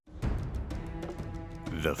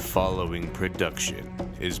The following production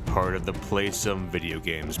is part of the Play Some Video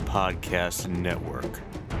Games podcast network.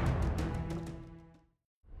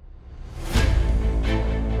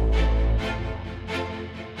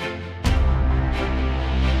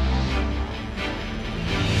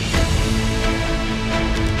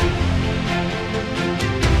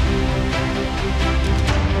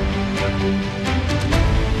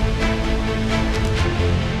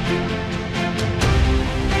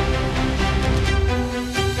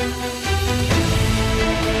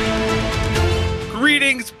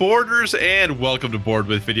 Boarders, and welcome to Board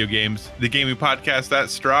with Video Games, the gaming podcast that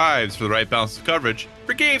strives for the right balance of coverage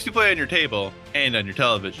for games you play on your table and on your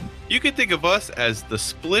television. You can think of us as the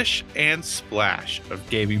splish and splash of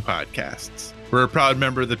gaming podcasts. We're a proud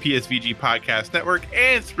member of the PSVG Podcast Network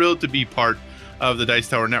and thrilled to be part of the Dice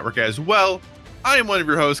Tower Network as well. I am one of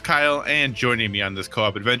your hosts, Kyle, and joining me on this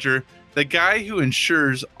co-op adventure, the guy who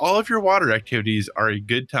ensures all of your water activities are a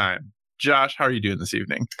good time. Josh, how are you doing this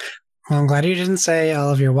evening? Well, I'm glad you didn't say all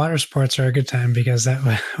of your water sports are a good time, because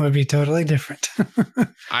that would be totally different.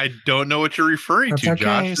 I don't know what you're referring to, okay.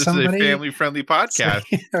 Josh. This is a family-friendly podcast.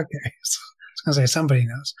 Okay. So, I was going to say, somebody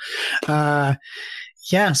knows.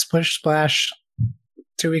 Yeah, Splish Splash.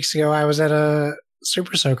 2 weeks ago, I was at a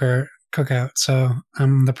Super Soaker cookout, so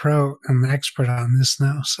I'm the expert on this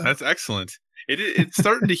now. So that's excellent. It's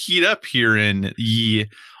starting to heat up here in the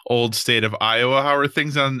old state of Iowa. How are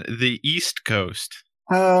things on the East Coast?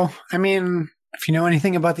 Oh, I mean, if you know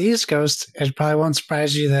anything about the East Coast, it probably won't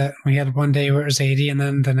surprise you that we had one day where it was 80 and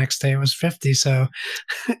then the next day it was 50. So,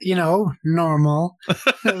 normal.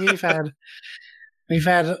 We've had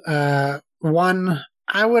one,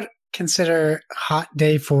 I would consider, hot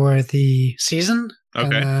day for the season. Okay.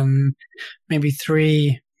 And then maybe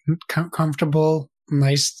three comfortable,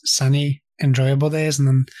 nice, sunny, enjoyable days. And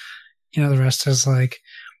then, the rest is like,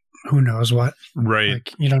 who knows what. Right.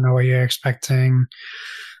 Like, you don't know what you're expecting,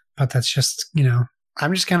 but that's just,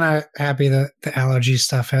 I'm just kind of happy that the allergy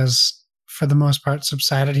stuff has, for the most part,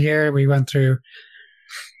 subsided here. We went through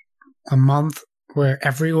a month where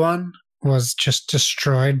everyone was just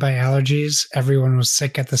destroyed by allergies. Everyone was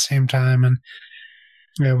sick at the same time.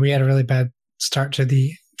 And we had a really bad start to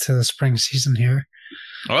the spring season here.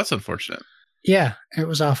 Oh, that's unfortunate. Yeah, it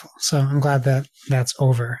was awful. So I'm glad that that's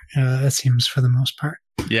over. It seems, for the most part.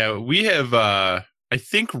 Yeah, we have, I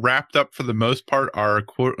think, wrapped up for the most part our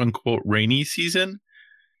quote-unquote rainy season.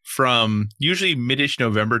 From usually mid-ish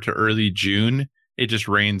November to early June, it just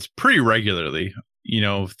rains pretty regularly.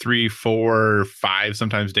 3, 4, 5,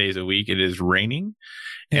 sometimes days a week, it is raining.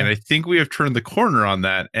 Yeah. And I think we have turned the corner on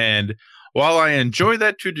that. And while I enjoy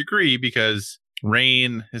that to a degree, because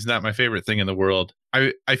rain is not my favorite thing in the world,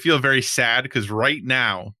 I feel very sad because right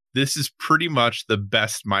now, this is pretty much the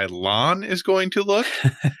best my lawn is going to look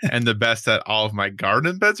and the best that all of my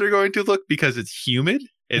garden beds are going to look, because it's humid.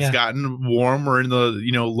 It's gotten warm. We're in the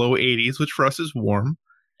low 80s, which for us is warm.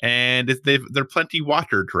 And they're plenty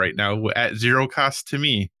watered right now at zero cost to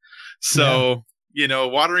me. So,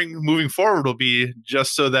 watering moving forward will be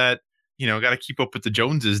just so that, got to keep up with the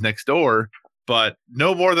Joneses next door, but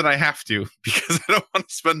no more than I have to, because I don't want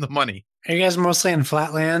to spend the money. Are you guys mostly in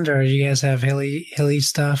flat land, or do you guys have hilly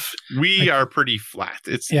stuff? We are pretty flat.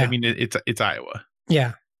 It's Iowa.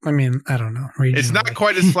 Yeah. I mean, I don't know. Regionally. It's not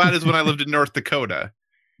quite as flat as when I lived in North Dakota,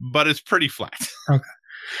 but it's pretty flat. Okay.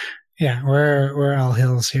 Yeah, we're all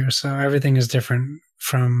hills here, so everything is different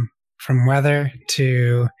from weather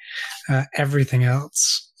to everything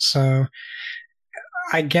else. So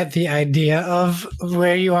I get the idea of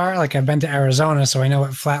where you are. Like, I've been to Arizona, so I know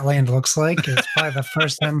what flat land looks like. It's probably the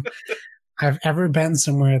first time I've ever been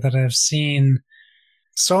somewhere that I've seen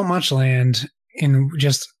so much land in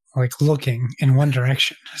just like looking in one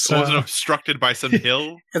direction. So it wasn't obstructed by some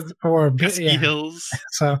hill or pesky hills.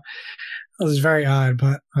 So it was very odd,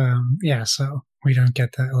 but so we don't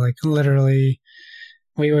get that. Like, literally,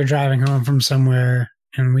 we were driving home from somewhere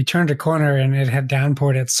and we turned a corner and it had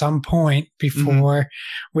downpoured at some point before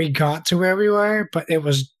we got to where we were, but it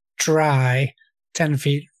was dry 10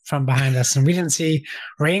 feet from behind us, and we didn't see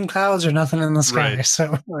rain clouds or nothing in the sky. Right.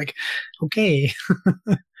 So, like, okay.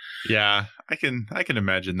 Yeah, I can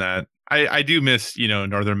imagine that. I do miss,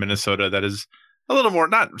 northern Minnesota. That is a little more,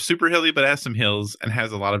 not super hilly, but has some hills and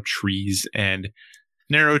has a lot of trees and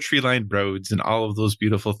narrow tree-lined roads and all of those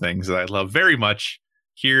beautiful things that I love very much.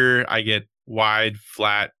 Here, I get wide,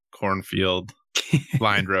 flat cornfield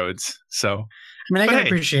lined roads. So, I mean, I can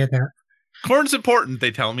appreciate that. Corn's important,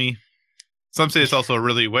 they tell me. Some say it's also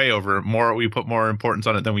really way over. We put more importance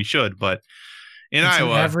on it than we should, but In It's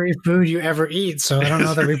Iowa. in every food you ever eat, so I don't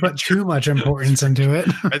know that we put too much importance into it.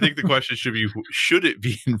 I think the question should be, should it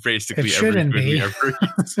be in basically It every shouldn't food we be. ever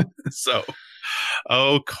eat? So,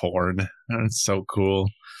 corn. That's so cool.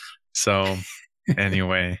 So,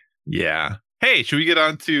 anyway, yeah. Hey, should we get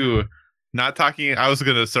on to not talking? I was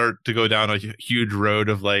going to start to go down a huge road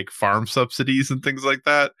of like farm subsidies and things like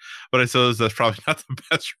that, but I suppose that's probably not the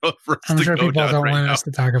best road for us I'm to sure go people down don't right want now. us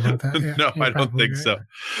to talk about that. Yeah, No, you're I don't probably think right. so.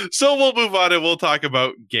 So we'll move on and we'll talk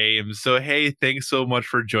about games. So, hey, thanks so much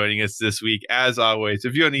for joining us this week. As always,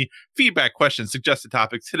 if you have any feedback, questions, suggested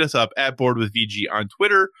topics, hit us up at Board with VG on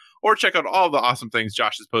Twitter, or check out all the awesome things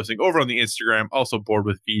Josh is posting over on the Instagram, also Board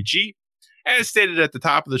with VG. As stated at the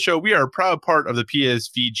top of the show, we are a proud part of the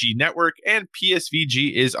PSVG network, and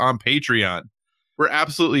PSVG is on Patreon. We're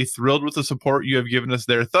absolutely thrilled with the support you have given us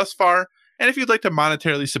there thus far, and if you'd like to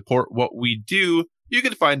monetarily support what we do, you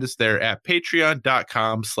can find us there at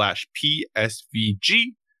patreon.com/PSVG.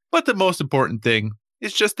 But the most important thing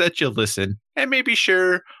is just that you listen and maybe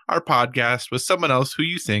share our podcast with someone else who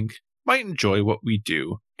you think might enjoy what we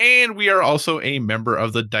do. And we are also a member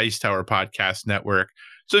of the Dice Tower Podcast Network.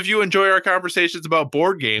 So if you enjoy our conversations about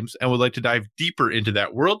board games and would like to dive deeper into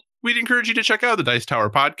that world, we'd encourage you to check out the Dice Tower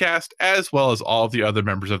Podcast, as well as all of the other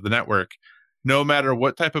members of the network. No matter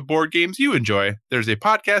what type of board games you enjoy, there's a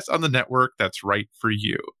podcast on the network that's right for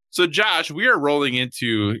you. So Josh, we are rolling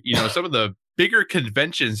into, some of the bigger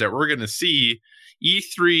conventions that we're going to see,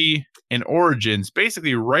 E3 and Origins,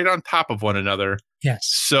 basically right on top of one another. Yes.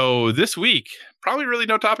 So this week, probably really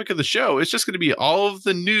no topic of the show. It's just going to be all of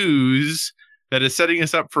the news that is setting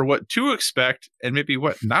us up for what to expect and maybe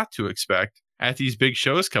what not to expect at these big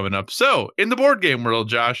shows coming up. So in the board game world,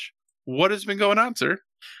 Josh, what has been going on, sir?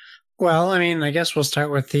 Well, I mean, I guess we'll start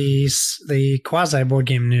with the quasi board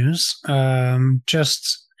game news.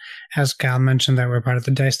 Just as Kyle mentioned that we're part of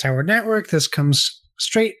the Dice Tower Network, this comes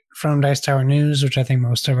straight from Dice Tower News, which I think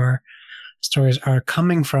most of our stories are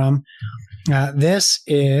coming from. This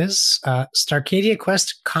is Starcadia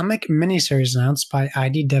Quest comic miniseries announced by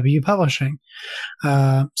IDW Publishing.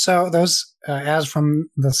 So those, as from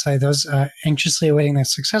the site, those anxiously awaiting the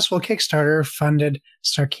successful Kickstarter funded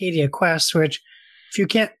Starcadia Quest, which, if you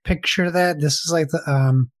can't picture that, this is like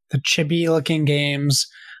the chibi looking games.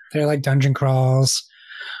 They're like dungeon crawls,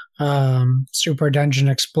 Super Dungeon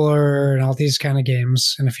Explorer, and all these kind of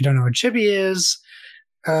games. And if you don't know what chibi is,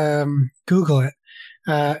 Google it.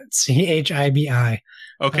 CHIBI.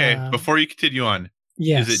 Okay, before you continue on,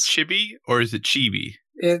 yes. Is it chibi or is it chibi?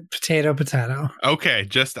 Potato. Okay,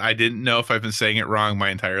 I didn't know if I've been saying it wrong my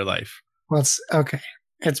entire life. Well, it's okay.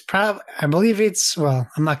 It's probably, I believe it's, well,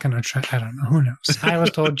 I'm not going to try. I don't know. Who knows? I was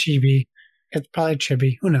told chibi. It's probably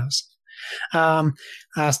chibi. Who knows?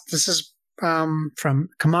 This is from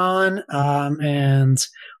Come On. And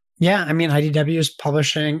yeah, I mean, IDW is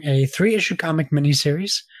publishing a 3-issue comic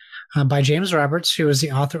miniseries by James Roberts, who is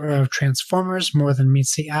the author of Transformers, More Than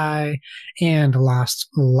Meets the Eye, and Lost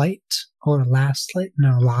Light. So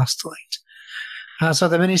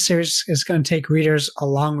the miniseries is going to take readers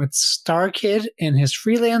along with Starkid and his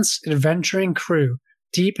freelance adventuring crew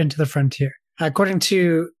deep into the frontier. According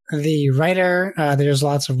to the writer, there's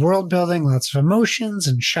lots of world building, lots of emotions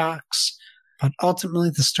and shocks, but ultimately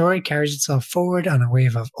the story carries itself forward on a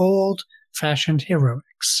wave of old-fashioned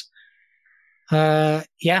heroics.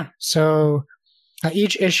 So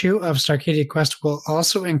each issue of Starcadia Quest will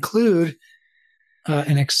also include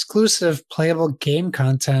an exclusive playable game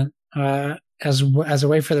content as a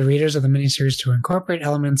way for the readers of the miniseries to incorporate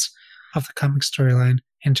elements of the comic storyline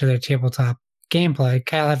into their tabletop gameplay.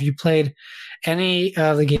 Kyle, have you played any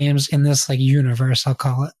of the games in this universe, I'll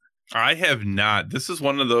call it? I have not. This is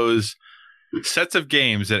one of those sets of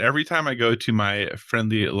games that every time I go to my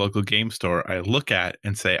friendly local game store, I look at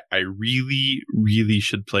and say, I really, really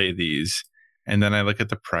should play these. And then I look at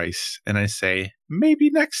the price and I say,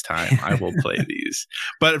 maybe next time I will play these.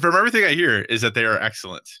 But from everything I hear is that they are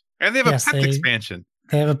excellent. And they have a pets expansion.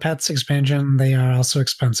 They have a pets expansion. They are also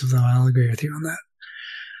expensive, though. I'll agree with you on that.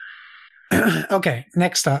 Okay,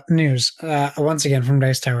 next up, news. Once again, from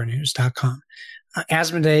DicetowerNews.com.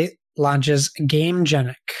 Asmodee launches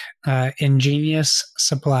GameGenic, Ingenious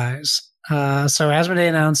Supplies. So Asmodee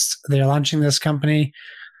announced they're launching this company.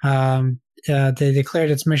 They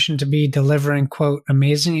declared its mission to be delivering, quote,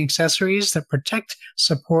 amazing accessories that protect,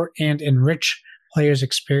 support, and enrich players'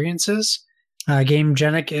 experiences.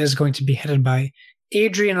 GameGenic is going to be headed by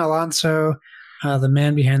Adrian Alonso, the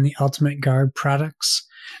man behind the Ultimate Guard products.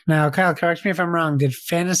 Now, Kyle, correct me if I'm wrong. Did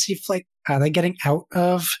Fantasy Flight, are they getting out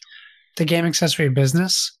of the game accessory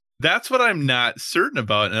business? That's what I'm not certain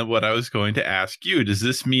about, and what I was going to ask you. Does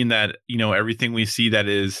this mean that, everything we see that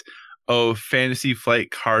is Fantasy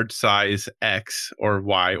Flight card size X or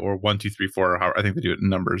Y or 1, 2, 3, 4, or how I think they do it in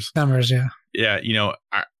numbers. Numbers, yeah. Yeah,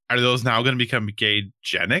 are those now going to become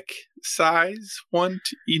Gaygenic size one?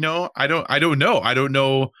 I don't know. I don't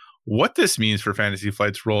know what this means for Fantasy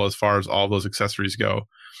Flight's role as far as all those accessories go.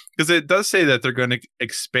 Because it does say that they're going to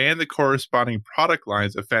expand the corresponding product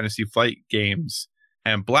lines of Fantasy Flight games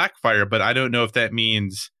and Blackfire, but I don't know if that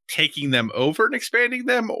means taking them over and expanding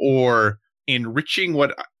them or enriching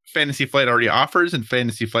what Fantasy Flight already offers, and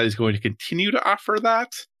Fantasy Flight is going to continue to offer that.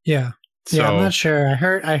 Yeah. So, yeah, I'm not sure.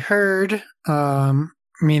 I heard,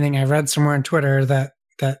 meaning I read somewhere on Twitter that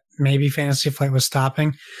maybe Fantasy Flight was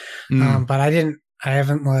stopping, but I didn't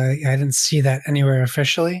see that anywhere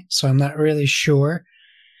officially, so I'm not really sure.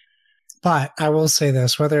 But I will say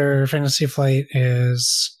this, whether Fantasy Flight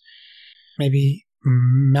is maybe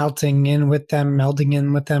melding in with them,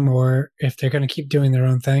 or if they're going to keep doing their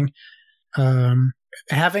own thing.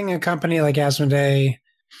 Having a company like Asmodee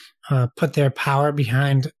put their power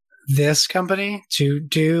behind this company to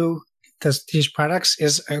do these products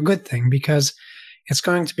is a good thing, because it's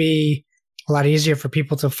going to be a lot easier for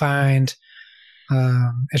people to find.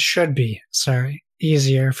 It should be,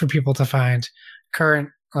 easier for people to find current,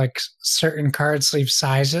 like, certain card sleeve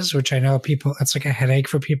sizes, which I know it's like a headache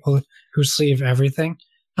for people who sleeve everything.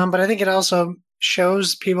 But I think it also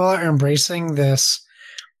shows people are embracing this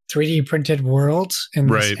 3D printed world in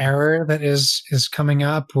this era that is coming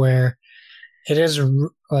up, where it is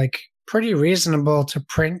like pretty reasonable to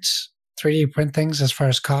 3D print things as far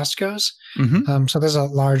as cost goes. Mm-hmm. So there's a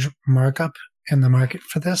large markup in the market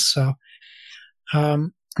for this. So, I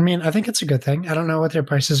think it's a good thing. I don't know what their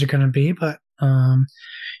prices are going to be, but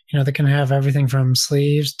they can have everything from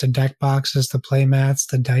sleeves to deck boxes to play mats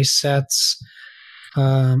to dice sets,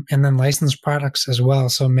 and then licensed products as well.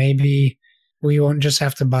 So maybe we won't just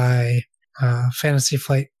have to buy Fantasy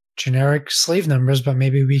Flight generic sleeve numbers, but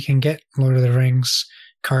maybe we can get Lord of the Rings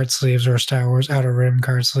card sleeves or Star Wars Outer Rim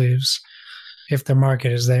card sleeves if the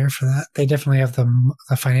market is there for that. They definitely have the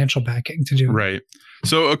financial backing to do it. Right.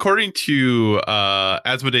 So according to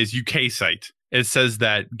Asmodee's UK site, it says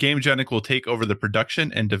that Gaygenic will take over the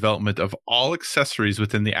production and development of all accessories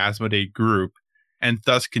within the Asmodee group, and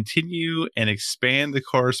thus continue and expand the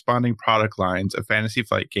corresponding product lines of Fantasy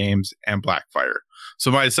Flight games and Blackfire.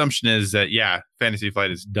 So my assumption is that, Fantasy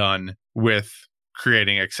Flight is done with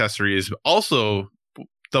creating accessories. Also,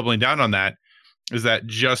 doubling down on that, is that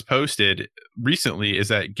just posted recently is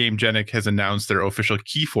that Gaygenic has announced their official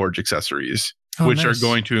Keyforge accessories, which are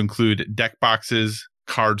going to include deck boxes,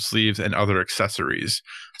 card sleeves, and other accessories.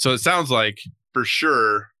 So it sounds like, for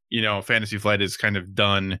sure, Fantasy Flight is kind of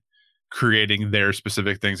done creating their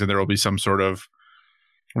specific things, and there will be some sort of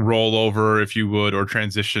rollover, if you would, or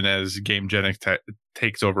transition as Gaygenic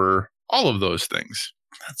takes over all of those things.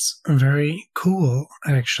 That's very cool,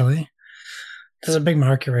 actually. There's a big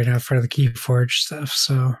market right now for the Keyforge stuff,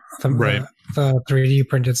 so the 3D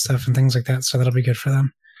printed stuff and things like that, so that'll be good for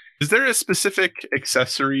them. Is there a specific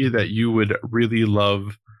accessory that you would really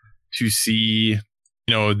love to see,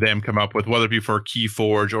 them come up with, whether it be for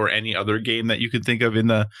Keyforge or any other game that you could think of in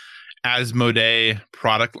the Asmodee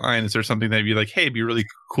product line? Is there something that you'd be like, hey, it'd be really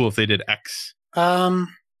cool if they did X?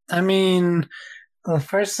 The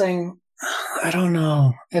first thing, I don't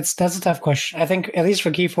know. That's a tough question. I think at least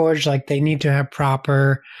for Keyforge, like, they need to have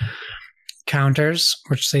proper counters,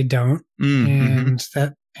 which they don't,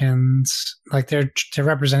 and like they're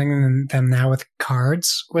representing them now with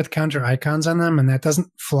cards with counter icons on them, and that doesn't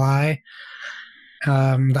fly.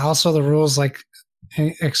 Also, the rules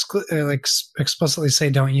explicitly say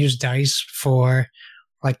don't use dice for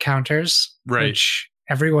like counters, right? Which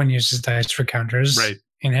everyone uses dice for counters, right?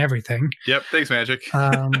 In everything. Yep. Thanks, Magic.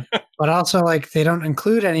 But also, like, they don't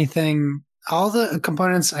include anything. All the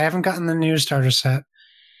components. I haven't gotten the new starter set,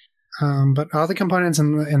 but all the components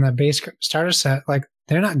in the base starter set, like,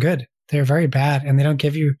 they're not good. They're very bad, and they don't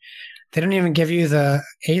even give you the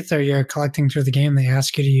Aether you're collecting through the game. They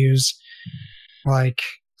ask you to use like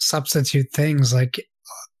substitute things. Like,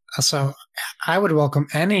 so I would welcome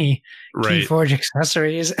any Keyforge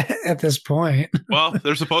accessories at this point. Well,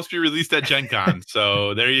 they're supposed to be released at Gen Con,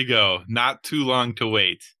 so there you go. Not too long to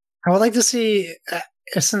wait. I would like to see,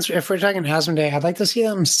 since if we're talking Asmodee, I'd like to see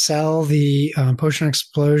them sell the Potion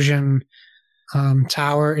Explosion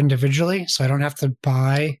tower individually, so I don't have to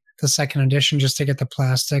buy the second edition just to get the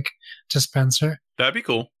plastic dispenser. That'd be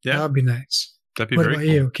cool. Yeah, that would be nice. That'd be what very about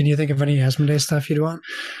cool. you? Can you think of any Asmodee stuff you'd want?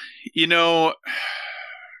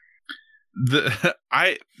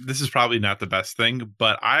 This is probably not the best thing,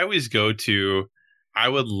 but I always go to, I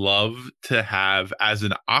would love to have as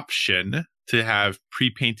an option to have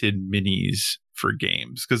pre-painted minis for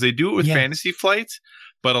games, because they do it with Fantasy Flight,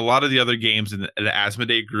 but a lot of the other games in the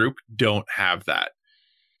Asmodee group don't have that.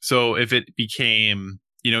 So if it became,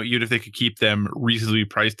 even if they could keep them reasonably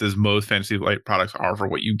priced as most Fantasy Flight products are for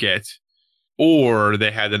what you get, or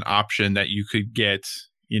they had an option that you could get,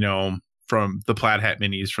 from the Plaid Hat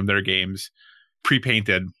minis from their games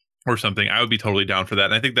pre-painted or something, I would be totally down for that.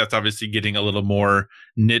 And I think that's obviously getting a little more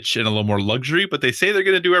niche and a little more luxury, but they say they're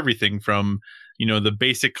going to do everything from, the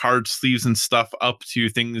basic card sleeves and stuff up to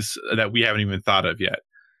things that we haven't even thought of yet.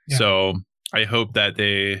 Yeah. So I hope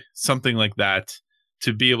that something like that,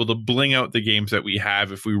 to be able to bling out the games that we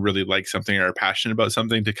have, if we really like something or are passionate about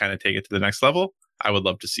something, to kind of take it to the next level, I would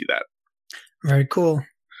love to see that. Very cool.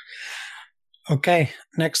 Okay,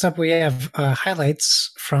 next up we have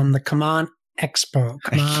highlights from the CMON Expo.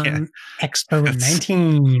 CMON Expo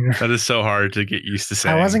 19. That is so hard to get used to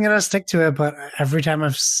saying. I wasn't going to stick to it, but every time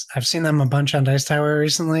I've seen them a bunch on Dice Tower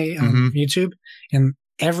recently on YouTube, and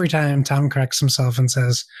every time Tom corrects himself and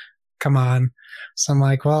says, "Come on." So I'm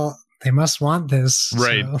like, well, they must want this.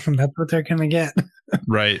 Right. So that's what they're going to get.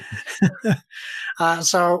 Right.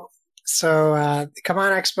 So the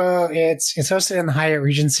CMON Expo, it's hosted in the Hyatt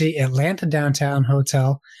Regency Atlanta Downtown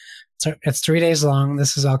Hotel. So it's 3 days long.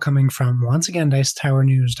 This is all coming from, once again,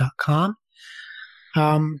 DicetowerNews.com.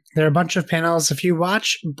 There are a bunch of panels. If you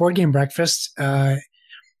watch Board Game Breakfast,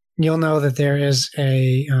 you'll know that there is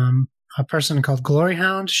a person called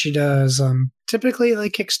Gloryhound. She does typically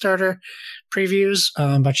like Kickstarter previews,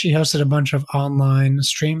 but she hosted a bunch of online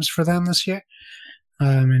streams for them this year.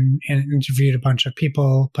 And interviewed a bunch of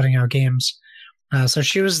people putting out games. So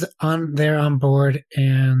she was on board,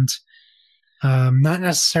 and not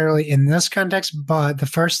necessarily in this context, but the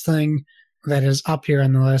first thing that is up here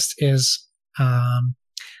on the list is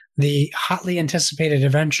the hotly anticipated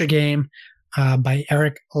adventure game by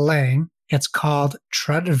Eric Lang. It's called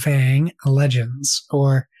Trudvang Legends,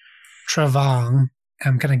 or Travang.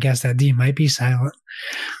 I'm going to guess that D might be silent,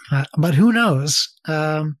 but who knows?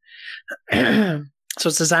 So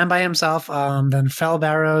it's designed by himself, then Fel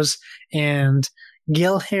Barrows and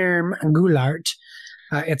Guilherme Goulart.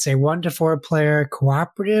 It's a 1 to 4 player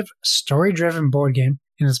cooperative, story-driven board game,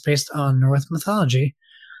 and it's based on Norse mythology,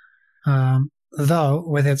 though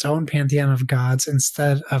with its own pantheon of gods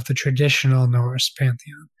instead of the traditional Norse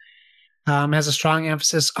pantheon. It has a strong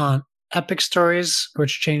emphasis on epic stories,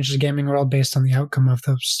 which change the gaming world based on the outcome of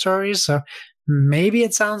those stories. So maybe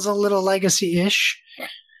it sounds a little legacy-ish.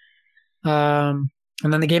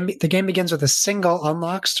 And then the game begins with a single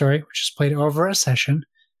unlock story, which is played over a session.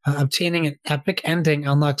 Obtaining an epic ending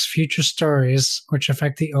unlocks future stories, which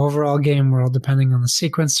affect the overall game world depending on the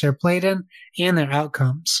sequence they're played in and their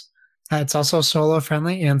outcomes. It's also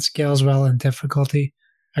solo-friendly and scales well in difficulty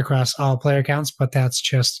across all player counts, but that's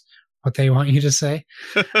just what they want you to say.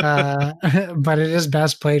 But it is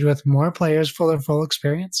best played with more players for their full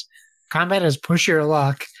experience. Combat is push your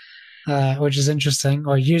luck, which is interesting,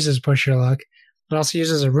 or uses push your luck. It also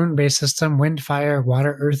uses a rune-based system: wind, fire,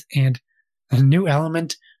 water, earth, and a new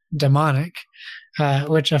element, demonic,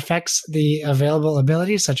 which affects the available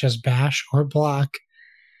abilities such as bash or block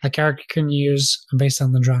a character can use based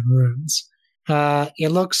on the drawn runes.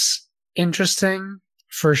 It looks interesting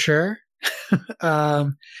for sure.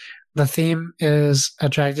 The theme is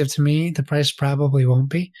attractive to me. The price probably won't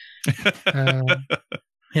be.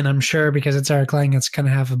 And I'm sure because it's Eric Lang, it's going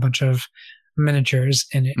to have a bunch of miniatures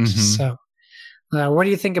in it. So what do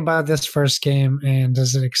you think about this first game, and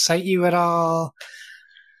does it excite you at all?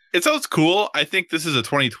 It sounds cool. I think this is a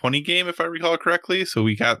 2020 game, if I recall correctly, so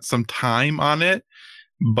we got some time on it.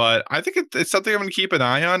 But I think it's something I'm going to keep an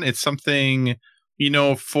eye on. It's something,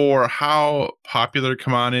 for how popular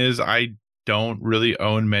CMON is, I don't really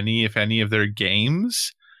own many, if any, of their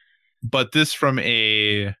games. But this, from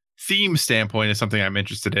a theme standpoint, is something I'm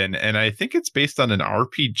interested in. And I think it's based on an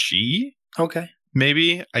RPG. Okay.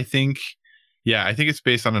 Maybe. I think it's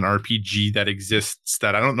based on an RPG that exists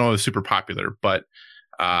that I don't know is super popular. But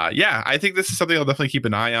I think this is something I'll definitely keep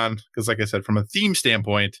an eye on. Because like I said, from a theme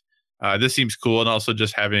standpoint, this seems cool. And also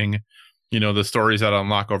just having, the stories that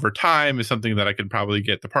unlock over time is something that I could probably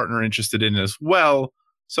get the partner interested in as well.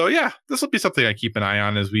 So yeah, this will be something I keep an eye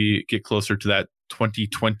on as we get closer to that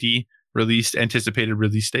 2020 anticipated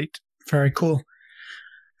release date. Very cool.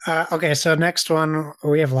 Okay, so next one,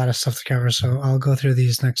 we have a lot of stuff to cover, so I'll go through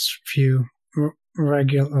these next few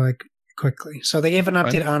quickly. So they gave an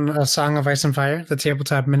update on A Song of Ice and Fire, the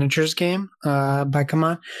tabletop miniatures game by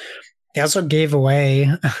CMON. They also gave away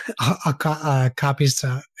copies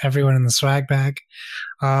to everyone in the swag bag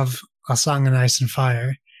of A Song of Ice and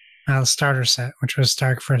Fire, the starter set, which was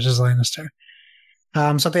Stark versus Lannister.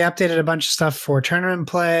 So they updated a bunch of stuff for tournament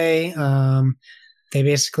play. They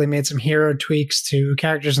basically made some hero tweaks to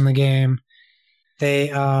characters in the game. They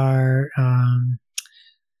are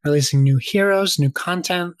releasing new heroes, new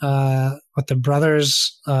content with the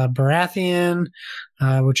Brothers Baratheon,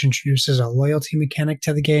 which introduces a loyalty mechanic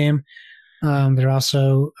to the game. They're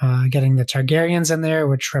also getting the Targaryens in there,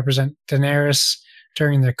 which represent Daenerys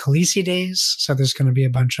during their Khaleesi days. So there's going to be a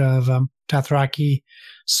bunch of Dothraki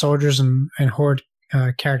soldiers and Horde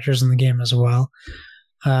characters in the game as well.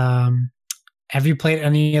 Have you played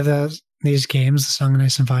any of these games, The Song of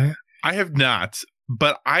Ice and Fire? I have not,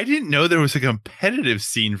 but I didn't know there was a competitive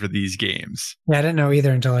scene for these games. Yeah, I didn't know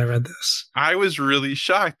either until I read this. I was really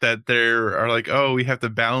shocked that there are like, oh, we have to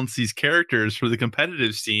balance these characters for the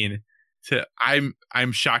competitive scene. I'm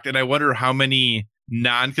shocked, and I wonder how many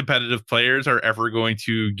non-competitive players are ever going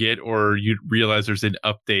to get, or you realize there's an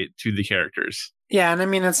update to the characters. Yeah, and I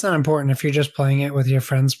mean, it's not important if you're just playing it with your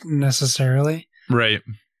friends necessarily. Right.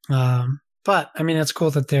 But, I mean, it's cool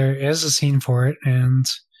that there is a scene for it, and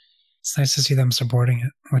it's nice to see them supporting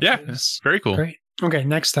it. Which is very cool. Great. Okay,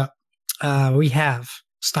 next up, we have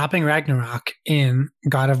Stopping Ragnarok in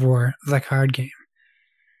God of War, the card game.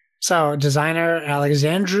 So, designer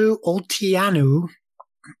Alexandru Olteanu,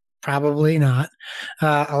 probably not,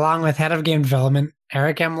 along with head of game development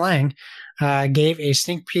Eric M. Lang, gave a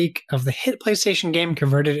sneak peek of the hit PlayStation game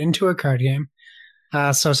converted into a card game.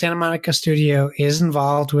 So Santa Monica Studio is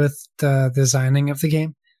involved with the designing of the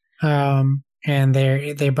game, and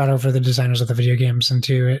they brought over the designers of the video games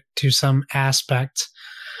into some aspect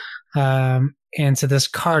into this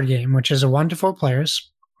card game, which is a 1 to 4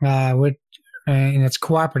 players, and it's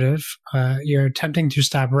cooperative. You're attempting to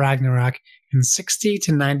stop Ragnarok in 60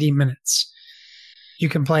 to 90 minutes. You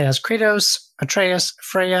can play as Kratos, Atreus,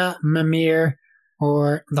 Freya, Mimir,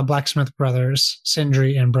 or the Blacksmith brothers,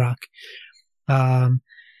 Sindri and Brock. And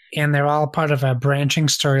they're all part of a branching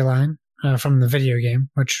storyline from the video game,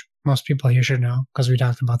 which most people here should know because we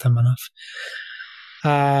talked about them enough.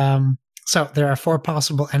 So there are 4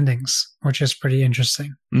 possible endings, which is pretty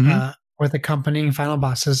interesting, with accompanying final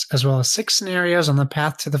bosses, as well as 6 scenarios on the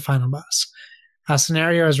path to the final boss. A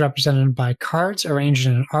scenario is represented by cards arranged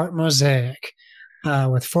in an art mosaic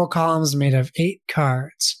with 4 columns made of 8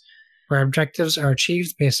 cards, where objectives are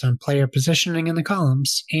achieved based on player positioning in the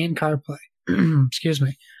columns and card play. Excuse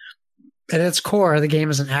me. At its core, the game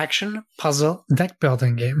is an action, puzzle, deck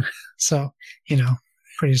building game. So,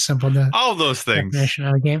 pretty simple. All those things. Definition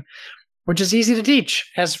of the game, which is easy to teach,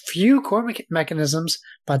 has few core mechanisms,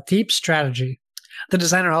 but deep strategy. The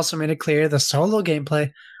designer also made it clear the solo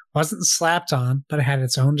gameplay wasn't slapped on, but it had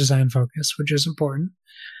its own design focus, which is important,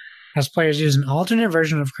 as players use an alternate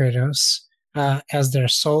version of Kratos as their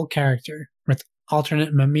sole character, with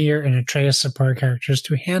alternate Mimir and Atreus support characters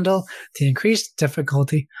to handle the increased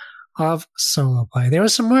difficulty of solo play. There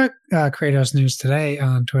was some more Kratos news today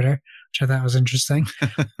on Twitter, which I thought was interesting.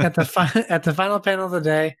 At the final panel of the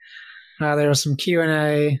day, there was some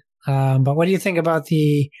Q&A. But what do you think about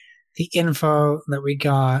the info that we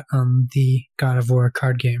got on the God of War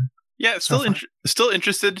card game? Yeah, still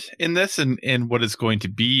interested in this and what it's going to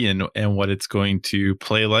be and what it's going to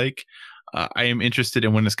play like. I am interested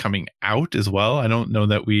in when it's coming out as well. I don't know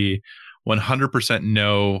that we 100%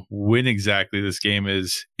 know when exactly this game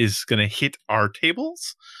is going to hit our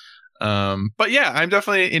tables. But yeah, I'm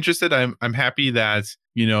definitely interested. I'm happy that,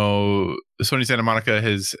 Sony Santa Monica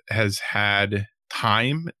has had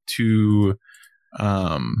time to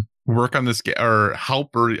work on this or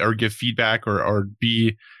help or give feedback or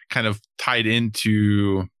be kind of tied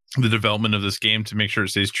into the development of this game to make sure it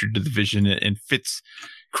stays true to the vision and fits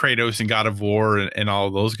Kratos and God of War and all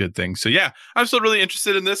of those good things. So yeah, I'm still really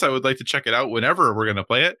interested in this. I would like to check it out whenever we're going to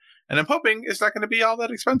play it. And I'm hoping it's not going to be all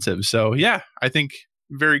that expensive. So yeah, I think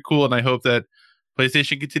very cool. And I hope that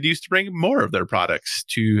PlayStation continues to bring more of their products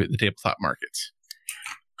to the tabletop markets.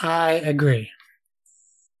 I agree.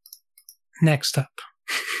 Next up,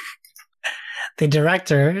 the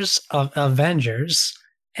directors of Avengers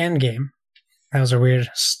Endgame, that was a weird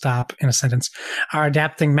stop in a sentence, are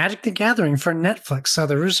adapting Magic the Gathering for Netflix. So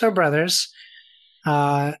the Russo brothers,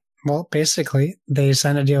 basically, they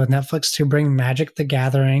signed a deal with Netflix to bring Magic the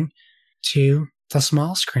Gathering to the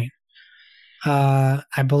small screen.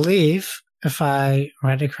 I believe, if I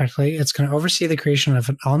read it correctly, it's going to oversee the creation of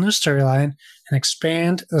an all-new storyline and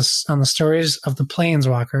expand on the stories of the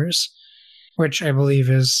Planeswalkers, which I believe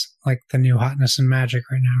is like the new hotness in Magic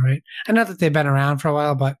right now, right? I know that they've been around for a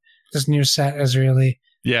while, but this new set is really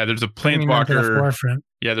there's a Planeswalker.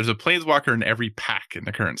 Yeah, there's a Planeswalker in every pack in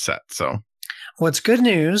the current set. So, what's good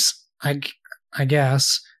news, I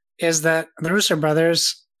guess, is that the Russo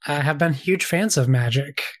brothers have been huge fans of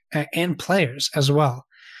Magic and players as well.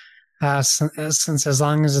 Since as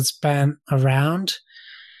long as it's been around,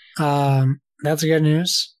 that's good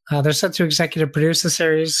news. They're set to executive produce the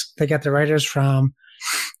series. They get the writers from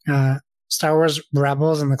Star Wars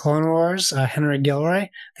Rebels and the Clone Wars, Henry Gilroy.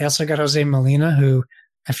 They also got Jose Molina, who,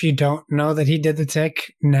 if you don't know that he did the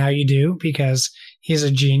Tick, now you do, because he's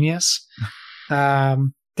a genius. They're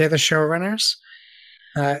the showrunners.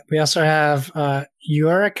 We also have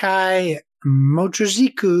Yurikai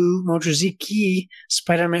Mochizuki,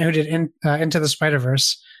 Spider-Man, who did Into the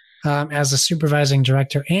Spider-Verse, as a supervising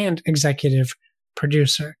director and executive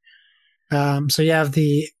producer. So you have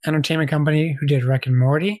the entertainment company who did Rick and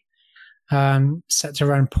Morty, set to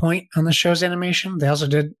run point on the show's animation. They also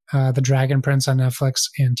did The Dragon Prince on Netflix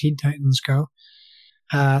and Teen Titans Go.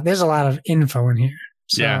 There's a lot of info in here.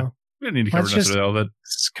 So yeah, we don't need to cover necessarily all that.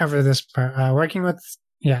 Let's cover this part.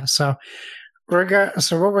 So what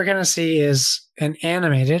we're going to see is an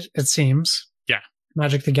animated, it seems,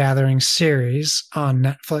 Magic the Gathering series on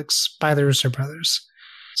Netflix by the Russo brothers.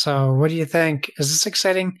 So what do you think? Is this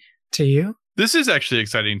exciting to you? This is actually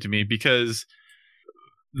exciting to me because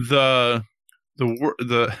the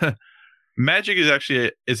Magic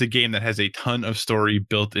is a game that has a ton of story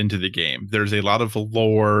built into the game. There's a lot of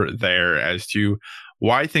lore there as to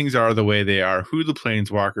why things are the way they are, who the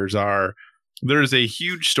planeswalkers are. There's a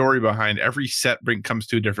huge story behind every set comes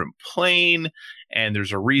to a different plane, and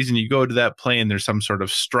there's a reason you go to that plane. There's some sort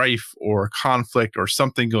of strife or conflict or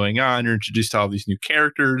something going on. You're introduced to all these new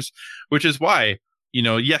characters, which is why,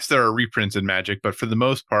 yes, there are reprints in Magic, but for the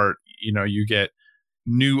most part, you get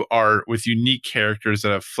new art with unique characters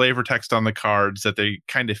that have flavor text on the cards that they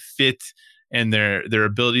kind of fit, and their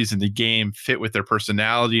abilities in the game fit with their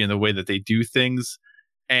personality and the way that they do things.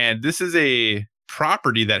 And this is a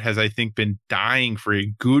property that has, I think, been dying for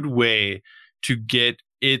a good way to get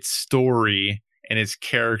its story and its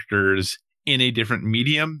characters in a different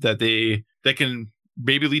medium that can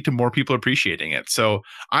maybe lead to more people appreciating it. So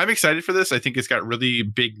I'm excited for this. I think it's got really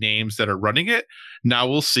big names that are running it. Now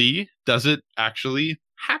we'll see, does it actually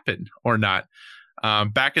happen or not?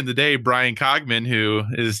 Back in the day, Brian Cogman, who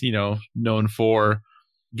is, known for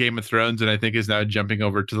Game of Thrones, and I think is now jumping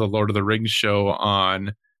over to the Lord of the Rings show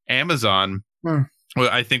on Amazon,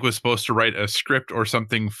 I think was supposed to write a script or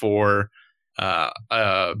something for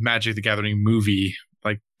a Magic the Gathering movie,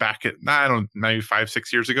 like back at, maybe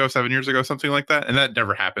 5-6 years ago, 7 years ago, something like that. And that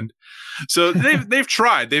never happened. So they've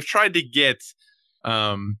tried to get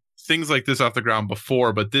things like this off the ground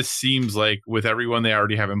before, but this seems like with everyone they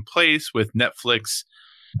already have in place, with Netflix,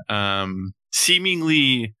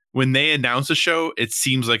 seemingly when they announce a show, it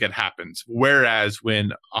seems like it happens. Whereas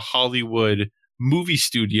when a Hollywood movie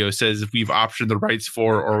studio says if we've optioned the rights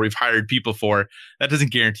for or we've hired people for, that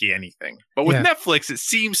doesn't guarantee anything. But with Netflix, it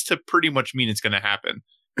seems to pretty much mean it's going to happen.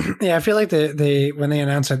 Yeah, I feel like they when they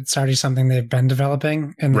announce it, it's already something they've been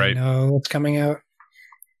developing and they know it's coming out.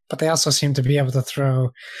 But they also seem to be able to throw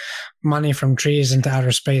money from trees into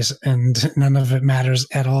outer space, and none of it matters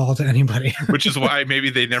at all to anybody. Which is why maybe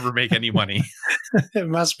they never make any money. It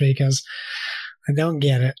must be, because I don't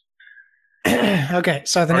get it. Okay,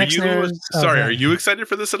 so the next news. Sorry, are you excited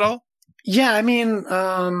for this at all? Yeah, I mean,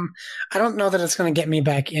 I don't know that it's going to get me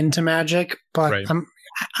back into Magic, but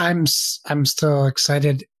I'm still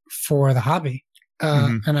excited for the hobby,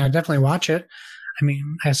 and I definitely watch it. I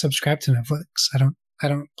mean, I subscribe to Netflix. I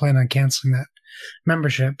don't plan on canceling that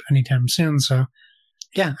membership anytime soon. So,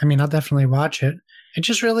 yeah, I mean, I'll definitely watch it. It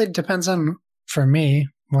just really depends on, for me,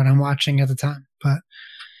 what I'm watching at the time, but.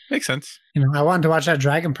 Makes sense. I wanted to watch that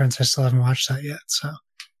Dragon Prince. I still haven't watched that yet. So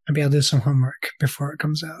maybe I'll do some homework before it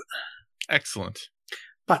comes out. Excellent.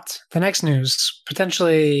 But the next news,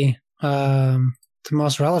 potentially the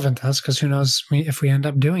most relevant to us, because who knows if we end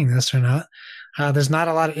up doing this or not. There's not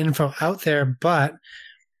a lot of info out there, but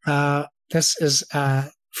this is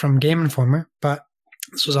from Game Informer, but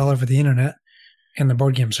this was all over the internet in the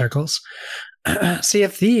board game circles. Sea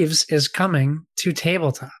of Thieves is coming to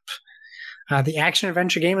tabletop. The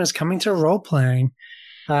action-adventure game is coming to role-playing.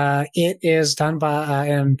 It is done by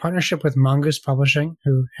in partnership with Mongoose Publishing,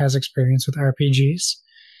 who has experience with RPGs.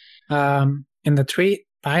 In the tweet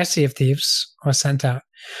by Sea of Thieves was sent out,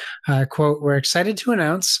 quote, "We're excited to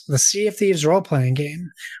announce the Sea of Thieves role-playing game.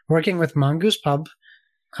 Working with Mongoose Pub,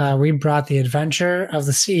 we brought the adventure of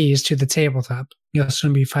the seas to the tabletop. You'll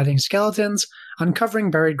soon be fighting skeletons,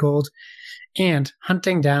 uncovering buried gold, and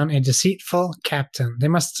hunting down a deceitful captain." They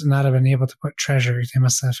must not have been able to put treasure. They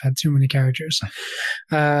must have had too many characters.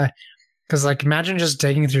 Because, imagine just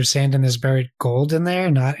digging through sand and there's buried gold in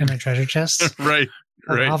there, not in a treasure chest. Right.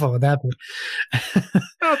 How Right. awful would that be?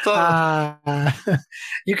 That's all.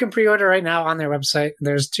 You can pre-order right now on their website.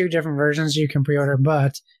 There's 2 different versions you can pre-order,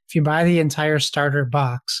 but if you buy the entire starter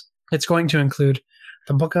box, it's going to include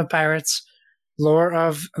the Book of Pirates, Lord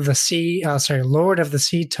of the Sea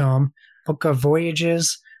tome, Book of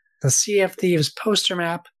Voyages, the Sea of Thieves poster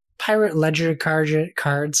map, Pirate Ledger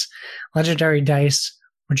cards, legendary dice,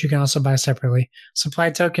 which you can also buy separately, supply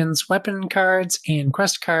tokens, weapon cards, and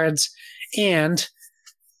quest cards, and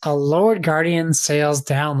a Lord Guardian sales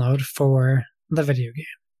download for the video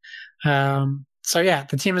game. So yeah,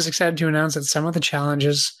 the team is excited to announce that some of the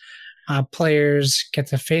challenges players get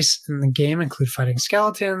to face in the game include fighting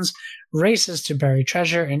skeletons, races to bury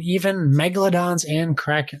treasure, and even megalodons and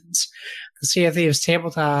krakens. The Sea of Thieves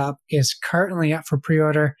tabletop is currently up for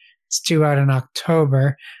pre-order. It's due out in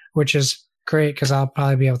October, which is great because I'll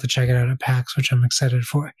probably be able to check it out at PAX, which I'm excited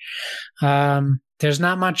for. There's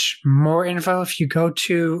not much more info. If you go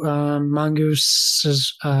to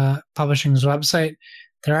Mongoose's publishing's website,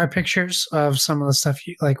 there are pictures of some of the stuff,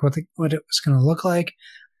 like what it was going to look like.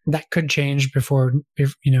 That could change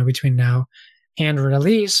between now and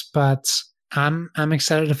release, but I'm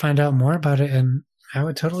excited to find out more about it, and I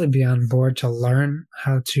would totally be on board to learn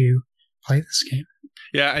how to play this game.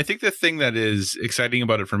 Yeah, I think the thing that is exciting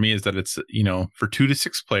about it for me is that it's, for 2 to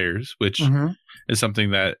 6 players, which is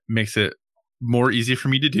something that makes it more easy for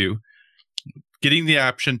me to do. Getting the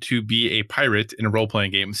option to be a pirate in a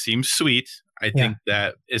role-playing game seems sweet. I think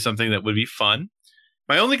that is something that would be fun.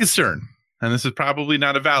 My only concern, and this is probably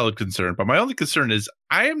not a valid concern, but my only concern is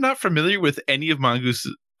I am not familiar with any of Mongoose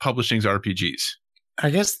Publishing's RPGs. I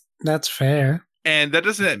guess that's fair. And that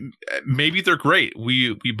doesn't, maybe they're great.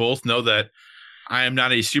 We both know that I am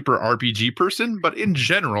not a super RPG person, but in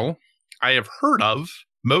general, I have heard of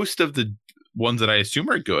most of the ones that I assume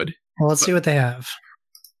are good. Well, let's see what they have.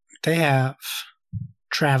 They have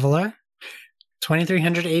Traveler,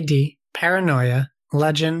 2300 AD, Paranoia,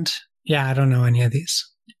 Legend. Yeah, I don't know any of these.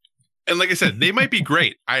 And like I said, they might be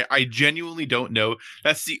great. I genuinely don't know.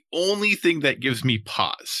 That's the only thing that gives me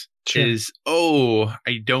pause. Sure. Is,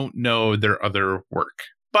 I don't know their other work.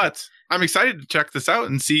 But I'm excited to check this out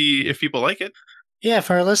and see if people like it. Yeah,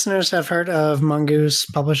 if our listeners have heard of Mongoose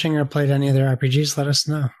Publishing or played any of their RPGs, let us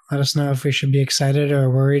know. Let us know if we should be excited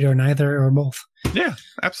or worried or neither or both. Yeah,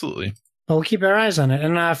 absolutely. But we'll keep our eyes on it.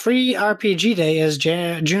 And Free RPG Day is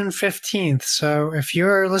June 15th. So if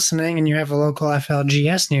you're listening and you have a local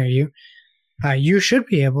FLGS near you, you should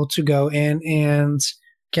be able to go in and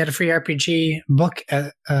get a free RPG book.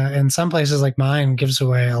 In some places like mine gives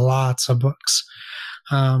away lots of books.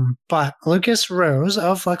 But Lucas Rose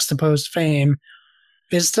of Flex to Post fame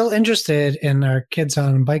is still interested in our Kids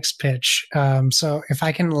on Bikes pitch. So if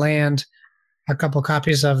I can land a couple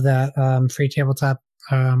copies of that free tabletop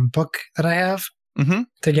book that I have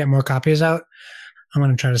to get more copies out, I'm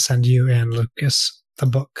going to try to send you and Lucas the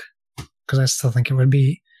book because I still think it would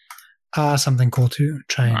be something cool to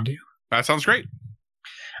try and do. That sounds great.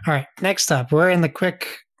 All right, next up, we're in the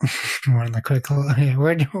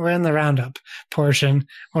roundup portion.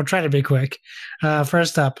 We'll try to be quick.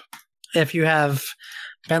 First up, if you have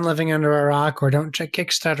been living under a rock or don't check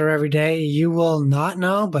Kickstarter every day, you will not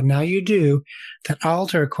know, but now you do, that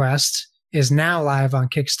Altar Quest is now live on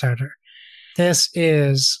Kickstarter. This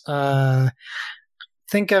is,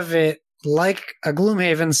 think of it like a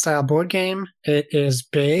Gloomhaven style board game. It is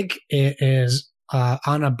big. It is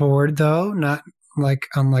on a board, though, not unlike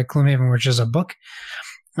Gloomhaven, which is a book.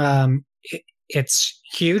 It's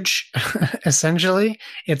huge, essentially.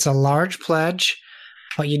 It's a large pledge,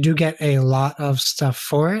 but you do get a lot of stuff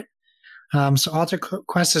for it. So Altar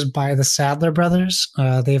Quest is by the Sadler Brothers.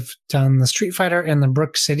 They've done the Street Fighter and the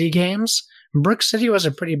Brook City games. Brook City was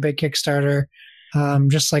a pretty big Kickstarter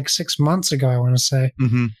just like 6 months ago, I want to say.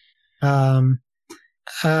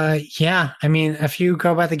 Yeah, I mean, if you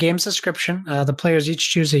go by the game's description, the players each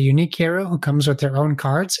choose a unique hero who comes with their own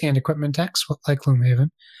cards and equipment decks, like Gloomhaven.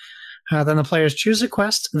 Then the players choose a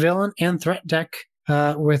quest, villain, and threat deck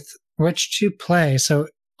with which to play. So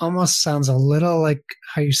it almost sounds a little like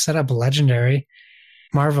how you set up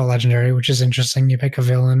Marvel Legendary, which is interesting. You pick a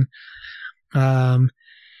villain. There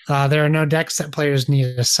are no decks that players need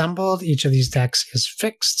assembled. Each of these decks is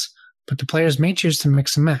fixed, but the players may choose to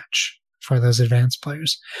mix and match for those advanced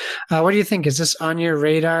players. What do you think? Is this on your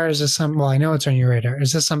radar? Is this well, I know it's on your radar.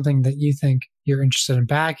 Is this something that you think you're interested in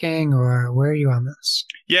backing, or where are you on this?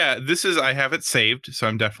 Yeah, I have it saved, so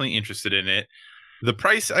I'm definitely interested in it. The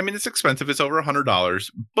price, I mean, it's expensive. It's over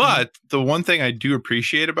 $100. But the one thing I do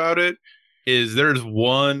appreciate about it is there's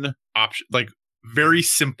one option, like very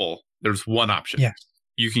simple. There's one option. Yeah.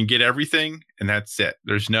 You can get everything and that's it.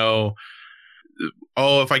 There's no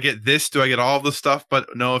oh, if I get this, do I get all the stuff?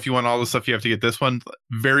 But no, if you want all the stuff, you have to get this one.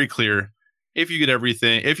 Very clear. If you get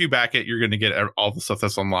everything, if you back it, you're going to get all the stuff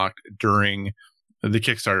that's unlocked during the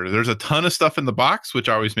Kickstarter. There's a ton of stuff in the box, which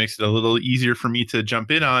always makes it a little easier for me to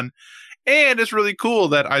jump in on. And it's really cool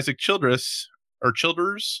that Isaac Childress, the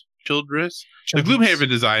Gloomhaven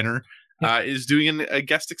designer, is doing a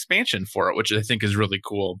guest expansion for it, which I think is really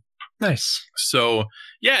cool. Nice. So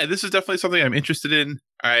yeah, this is definitely something I'm interested in.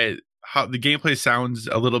 How the gameplay sounds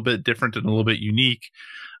a little bit different and a little bit unique.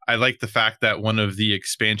 I like the fact that one of the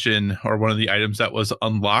expansion or one of the items that was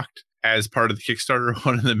unlocked as part of the Kickstarter,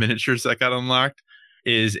 one of the miniatures that got unlocked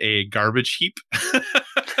is a garbage heap.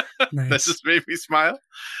 Nice. That just made me smile.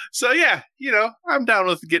 So yeah, I'm down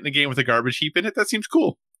with getting a game with a garbage heap in it. That seems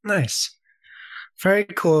cool. Nice. Very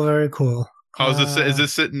cool. Very cool. How is this? Is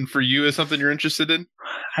this sitting for you as something you're interested in?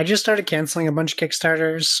 I just started canceling a bunch of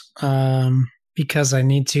Kickstarters because I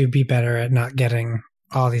need to be better at not getting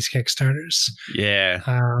all these Kickstarters. Yeah.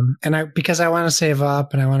 Because I want to save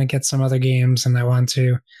up and I want to get some other games and I want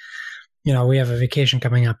to, we have a vacation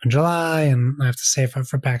coming up in July and I have to save up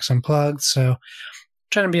for PAX Unplugged. So I'm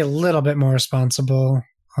trying to be a little bit more responsible.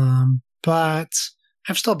 But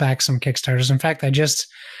I've still backed some Kickstarters. In fact,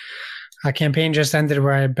 a campaign just ended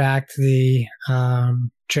where I backed the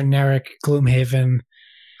generic Gloomhaven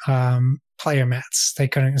player mats. They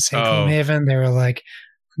couldn't say Gloomhaven. They were like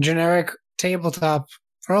generic tabletop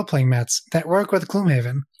role-playing mats that work with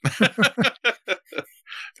Gloomhaven.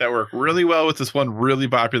 That work really well with this one really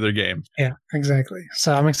popular game. Yeah, exactly.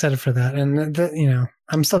 So I'm excited for that. And,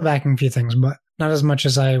 I'm still backing a few things, but not as much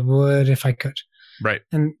as I would if I could. Right.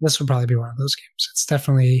 And this would probably be one of those games. It's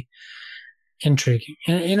definitely intriguing.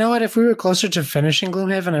 And you know what? If we were closer to finishing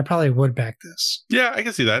Gloomhaven, I probably would back this. Yeah, I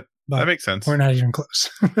can see that. But that makes sense. We're not even close.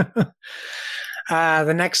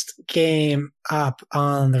 The next game up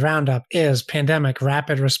on the roundup is Pandemic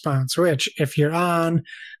Rapid Response, which if you're on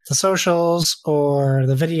the socials or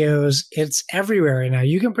the videos, it's everywhere right now.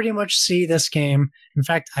 You can pretty much see this game. In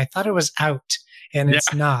fact, I thought it was out, and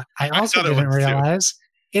it's not. I also didn't realize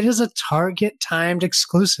it is a Target timed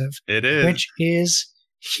exclusive. It is. Which is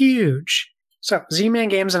huge. So, Z-Man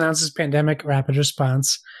Games announces Pandemic Rapid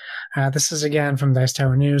Response. This is again from Dice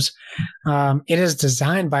Tower News. It is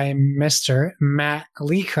designed by Mr. Matt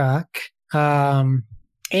Leacock and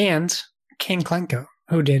Kane Klenko,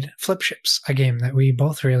 who did Flip Ships, a game that we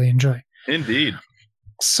both really enjoy. Indeed.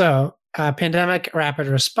 So, Pandemic Rapid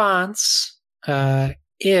Response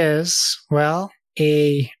is,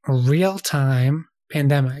 a real-time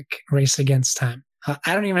pandemic race against time.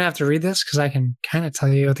 I don't even have to read this because I can kind of tell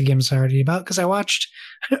you what the game is already about because I watched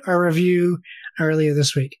a review earlier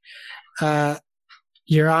this week.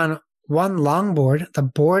 You're on one long board. The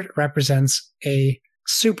board represents a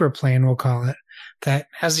super plane, we'll call it, that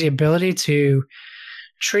has the ability to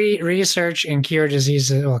treat, research, and cure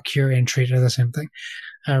diseases. Well, cure and treat are the same thing.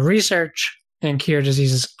 Research and cure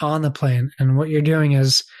diseases on the plane. And what you're doing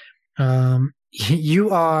is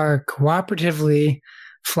you are cooperatively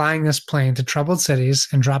flying this plane to troubled cities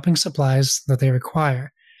and dropping supplies that they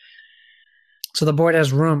require. So the board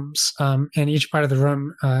has rooms, and each part of the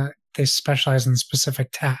room, they specialize in specific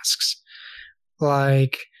tasks.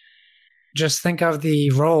 Like, just think of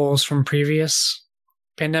the roles from previous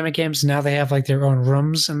pandemic games. Now they have like their own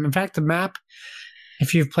rooms. And in fact, the map,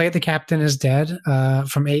 if you've played The Captain is Dead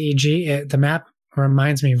from AEG, the map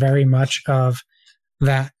reminds me very much of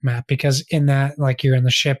that map because in that, like, you're in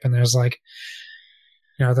the ship and there's like,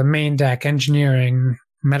 the main deck, engineering,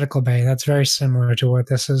 medical bay. That's very similar to what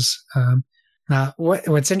this is.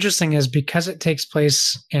 What's interesting is because it takes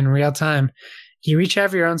place in real time, you each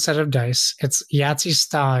have your own set of dice. It's Yahtzee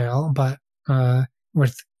style, but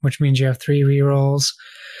which means you have 3 rerolls,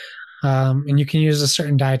 and you can use a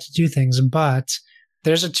certain die to do things. But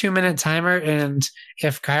there's a 2-minute timer, and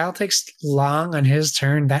if Kyle takes long on his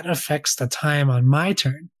turn, that affects the time on my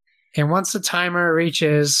turn. And once the timer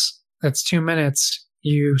reaches that's 2 minutes,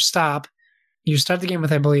 you stop. You start the game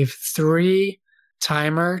with, I believe, 3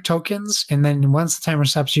 timer tokens, and then once the timer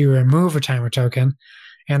stops, you remove a timer token,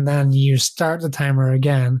 and then you start the timer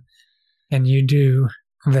again, and you do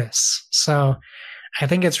this. So I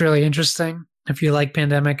think it's really interesting. If you like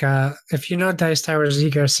Pandemic, if you know Dice Tower, Z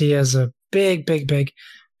Garcia is a big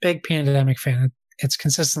Pandemic fan. It's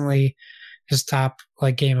consistently his top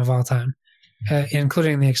game of all time,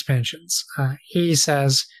 including the expansions. He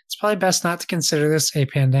says it's probably best not to consider this a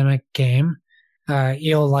pandemic game.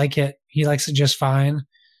 You'll like it. He likes it just fine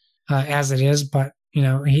as it is, but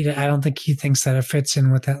I don't think he thinks that it fits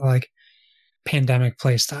in with that pandemic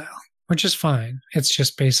play style, which is fine. It's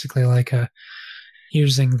just basically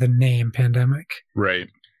using the name Pandemic. Right.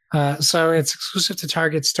 So it's exclusive to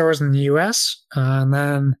Target stores in the US, and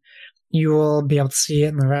then you will be able to see it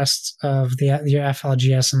in the rest of your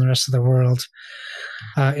FLGS and the rest of the world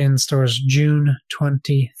in stores June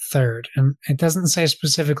 23rd. And it doesn't say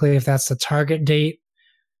specifically if that's the Target date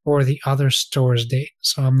or the other store's date.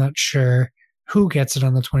 So I'm not sure who gets it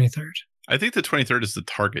on the 23rd. I think the 23rd is the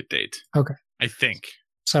Target date. Okay. I think.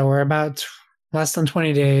 So we're about less than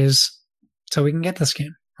 20 days till we can get this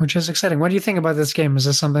game, which is exciting. What do you think about this game? Is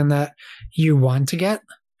this something that you want to get?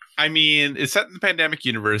 I mean, it's set in the Pandemic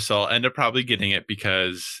universe, so I'll end up probably getting it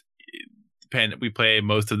because we play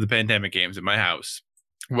most of the Pandemic games in my house.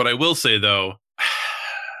 What I will say, though...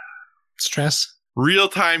 Stress?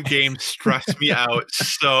 Real-time games stress me out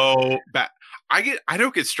so bad. I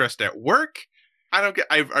don't get stressed at work.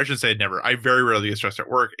 I should say never. I very rarely get stressed at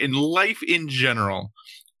work. In life in general,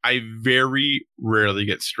 I very rarely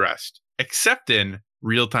get stressed, except in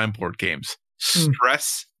real-time board games.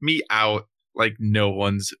 Stress me out like no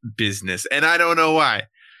one's business. And I don't know why.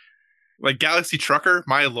 Like Galaxy Trucker,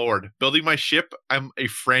 my lord. Building my ship, I'm a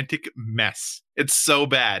frantic mess. It's so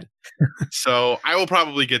bad. So I will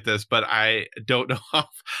probably get this, but I don't know how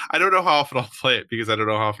often I'll play it because I don't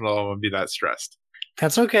know how often I'll be that stressed.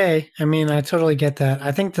 That's okay. I mean, I totally get that.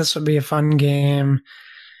 I think this would be a fun game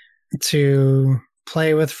to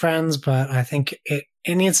play with friends, but I think it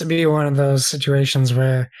needs to be one of those situations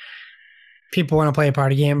where people want to play a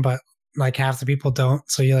party game, but like half the people don't.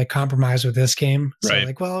 So you like compromise with this game. So right.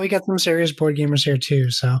 Like, well, we got some serious board gamers here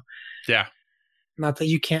too. So yeah. Not that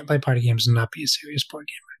you can't play party games and not be a serious board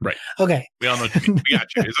gamer. Right. Okay. We all know we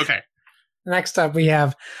got you. It's okay. Next up, we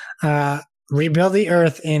have Rebuild the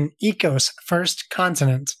Earth in Ecos First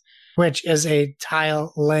Continent, which is a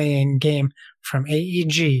tile-laying game from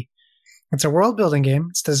AEG. It's a world-building game.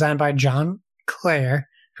 It's designed by John Clare,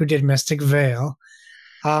 who did Mystic Vale.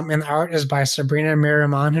 And the art is by Sabrina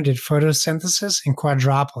Miramon, who did Photosynthesis and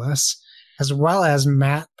Quadropolis, as well as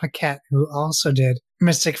Matt Paquette, who also did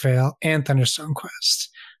Mystic Vale and Thunderstone Quest.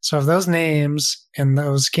 So if those names and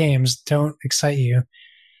those games don't excite you,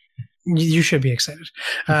 you should be excited.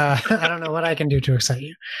 I don't know what I can do to excite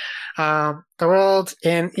you. The world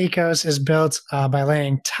in Ecos is built by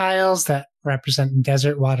laying tiles that represent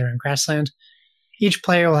desert, water, and grassland. Each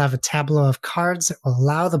player will have a tableau of cards that will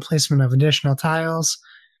allow the placement of additional tiles.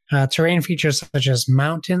 Terrain features such as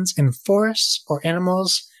mountains and forests or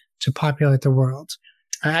animals to populate the world.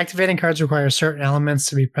 Activating cards requires certain elements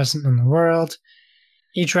to be present in the world.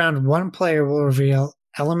 Each round, one player will reveal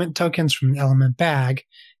element tokens from the element bag,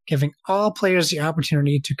 giving all players the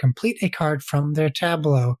opportunity to complete a card from their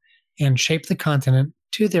tableau and shape the continent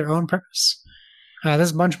to their own purpose.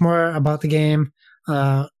 There's a bunch more about the game.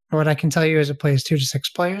 What I can tell you is it plays 2 to 6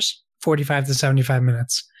 players, 45 to 75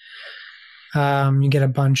 minutes. You get a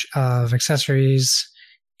bunch of accessories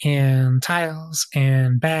and tiles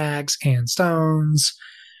and bags and stones,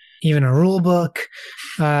 even a rule book,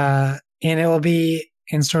 and it will be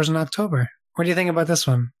in stores in October. What do you think about this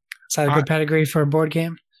one? Is that a good pedigree for a board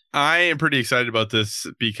game? I am pretty excited about this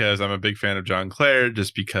because I'm a big fan of John Clare,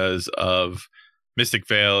 just because of Mystic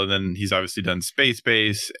Vale, and then he's obviously done Space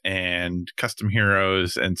Base and Custom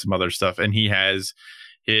Heroes and some other stuff. And he has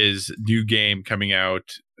his new game coming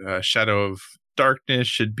out, Shadow of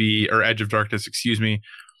Darkness Edge of Darkness,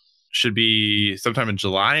 should be sometime in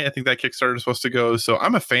July. I think that Kickstarter is supposed to go. So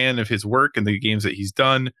I'm a fan of his work and the games that he's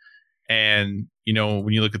done. And, you know,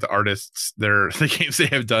 when you look at the artists, the games they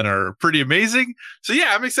have done are pretty amazing. So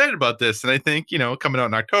yeah, I'm excited about this. And I think, you know, coming out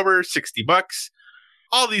in October, $60.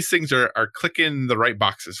 All these things are clicking the right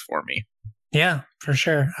boxes for me. Yeah, for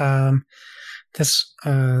sure. This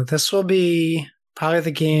will be probably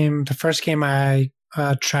the first game I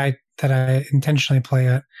tried that I intentionally play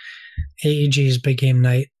at AEG's Big Game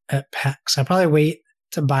Night at PAX. I'll probably wait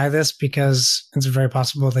to buy this because it's very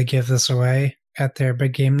possible they give this away at their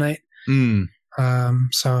Big Game Night.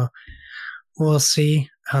 So we'll see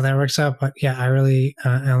how that works out. But yeah, I really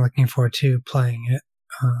am looking forward to playing it.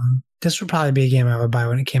 This would probably be a game I would buy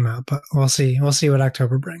when it came out, but we'll see. We'll see what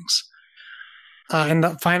October brings.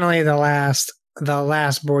 And finally, the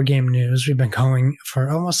last board game news, we've been going for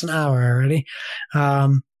almost an hour already,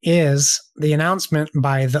 is the announcement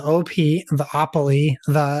by the OP, the Opoly,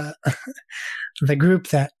 the group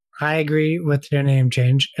that I agree with their name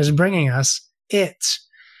change, is bringing us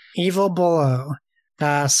Evil Below.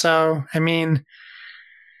 So, I mean,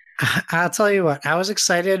 I'll tell you what, I was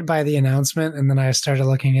excited by the announcement, and then I started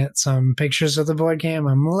looking at some pictures of the board game.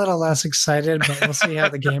 I'm a little less excited, but we'll see how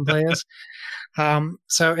the gameplay is.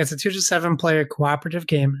 So it's a 2 to 7 player cooperative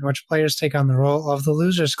game in which players take on the role of the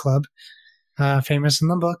Losers Club, famous in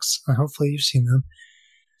the books. Hopefully you've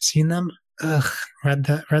seen them. read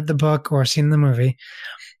the book or seen the movie.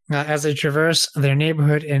 As they traverse their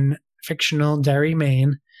neighborhood in fictional Derry,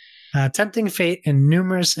 Maine, tempting fate in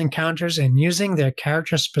numerous encounters and using their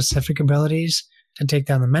character-specific abilities to take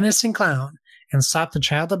down the menacing clown and stop the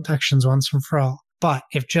child abductions once and for all. But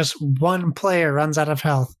if just one player runs out of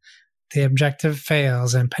health, the objective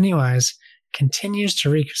fails, and Pennywise continues to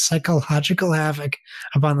wreak psychological havoc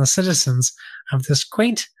upon the citizens of this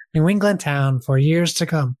quaint New England town for years to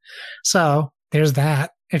come. So there's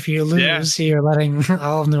that. If you lose, you're letting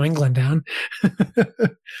all of New England down.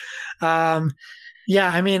 Yeah,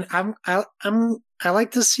 I mean, I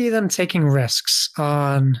like to see them taking risks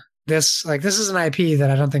on this. Like, this is an IP that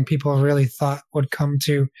I don't think people really thought would come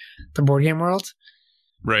to the board game world.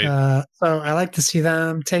 Right. So I like to see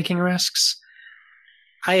them taking risks.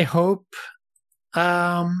 I hope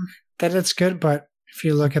that it's good, but if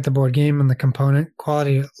you look at the board game and the component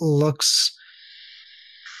quality, it looks...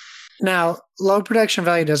 Now, low production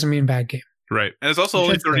value doesn't mean bad game. Right. And it's also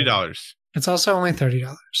only $30. It's also only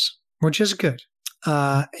 $30, which is good.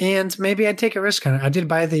 And maybe I'd take a risk on it. I did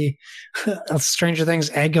buy the Stranger Things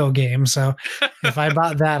Eggo game, so if I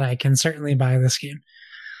bought that, I can certainly buy this game.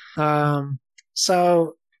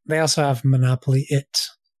 So they also have Monopoly It.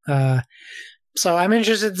 So I'm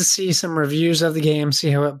interested to see some reviews of the game, see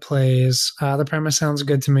how it plays. The premise sounds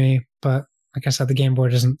good to me, but like I said, the game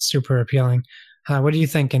board isn't super appealing. What do you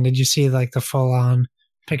think? And did you see like the full-on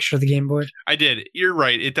picture of the game board? I did. You're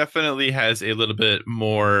right. It definitely has a little bit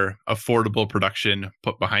more affordable production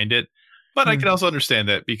put behind it. But I can also understand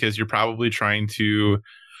that because you're probably trying to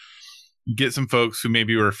get some folks who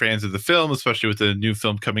maybe were fans of the film, especially with the new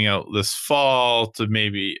film coming out this fall, to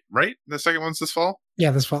maybe, right? The second one's this fall?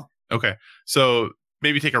 Yeah, this fall. Okay. So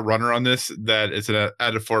maybe take a runner on this that is at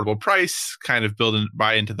an affordable price, kind of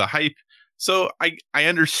buy into the hype. So I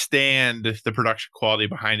understand the production quality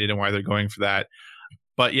behind it and why they're going for that.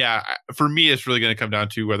 But yeah, for me, it's really going to come down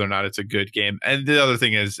to whether or not it's a good game. And the other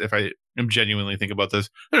thing is, if I am genuinely thinking about this,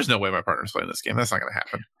 there's no way my partner's playing this game. That's not going to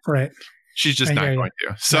happen. Right. She's just not going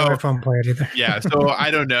to. So I won't play it either. Yeah. So I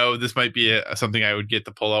don't know. This might be something I would get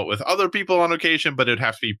to pull out with other people on occasion, but it would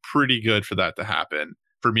have to be pretty good for that to happen,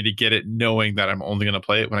 for me to get it knowing that I'm only going to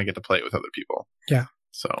play it when I get to play it with other people. Yeah.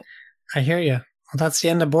 So I hear you. Well, that's the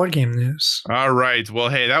end of board game news. All right. Well,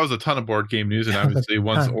 hey, that was a ton of board game news. And obviously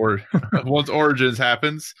once Origins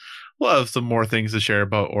happens, we'll have some more things to share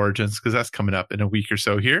about Origins because that's coming up in a week or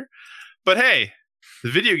so here. But hey,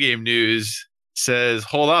 the video game news says,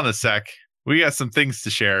 hold on a sec. We got some things to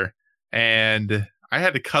share. And I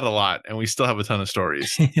had to cut a lot and we still have a ton of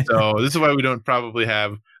stories. So this is why we don't probably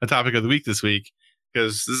have a topic of the week this week,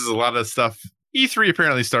 because this is a lot of stuff. E3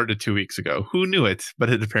 apparently started 2 weeks ago. Who knew it? But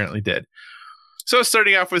it apparently did. So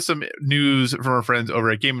starting off with some news from our friends over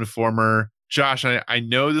at Game Informer. Josh, I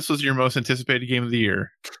know this was your most anticipated game of the year.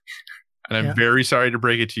 And I'm very sorry to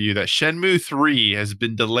break it to you that Shenmue 3 has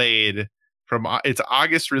been delayed from its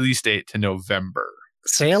August release date to November.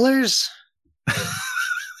 Sailors?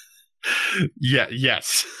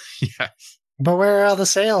 Yes. But where are all the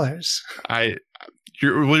sailors?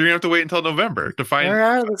 You're going to have to wait until November to find... Where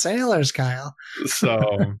are the sailors, Kyle? So,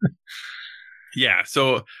 yeah.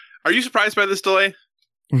 So... Are you surprised by this delay?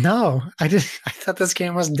 No, I thought this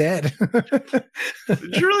game was dead.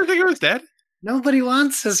 Did you really think it was dead? Nobody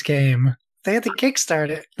wants this game. They had to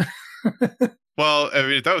kickstart it. Well, I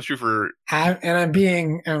mean, if that was true for... I'm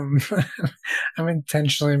being... I'm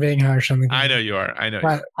intentionally being harsh on the game. I know you are. I know.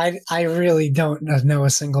 But I really don't know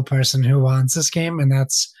a single person who wants this game, and I'm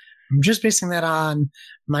just basing that on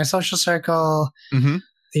my social circle, the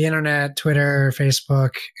internet, Twitter,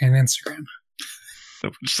 Facebook, and Instagram.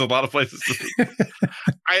 Just a lot of places.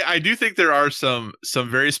 I do think there are some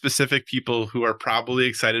very specific people who are probably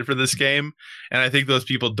excited for this game, and I think those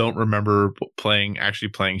people don't remember actually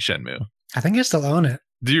playing Shenmue. I think I still own it.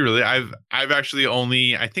 Do you really? I've actually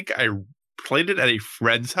I think I played it at a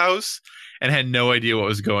friend's house and had no idea what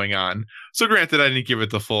was going on. So granted, I didn't give it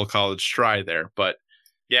the full college try there, but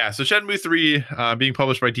yeah. So Shenmue 3 being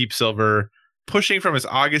published by Deep Silver, pushing from its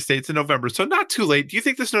August date to November, so not too late. Do you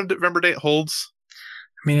think this November date holds?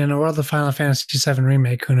 I mean, in a world of Final Fantasy VII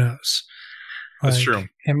Remake, who knows? That's true.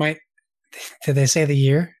 It might... Did they say the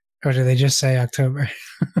year? Or did they just say October?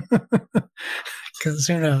 Because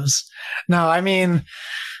who knows? No, I mean,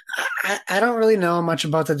 I don't really know much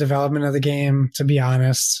about the development of the game, to be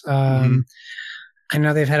honest. I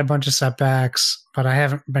know they've had a bunch of setbacks, but I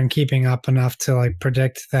haven't been keeping up enough to like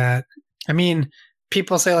predict that. I mean,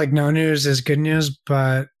 people say like no news is good news,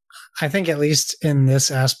 but I think at least in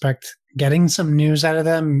this aspect, getting some news out of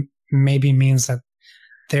them maybe means that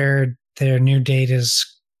their new date is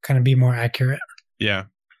going to be more accurate. Yeah.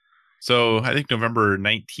 So I think November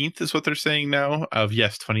 19th is what they're saying now of,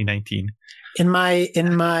 yes, 2019. In my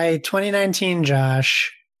 2019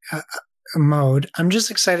 Josh mode, I'm just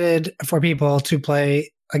excited for people to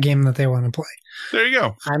play a game that they want to play. There you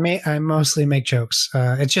go. I mostly make jokes.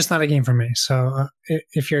 It's just not a game for me. So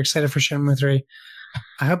if you're excited for Shenmue 3,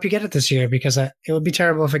 I hope you get it this year, because it would be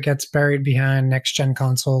terrible if it gets buried behind next-gen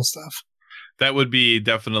console stuff. That would be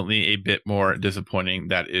definitely a bit more disappointing.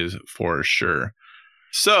 That is for sure.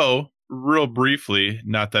 So, real briefly,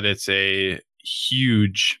 not that it's a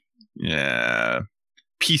huge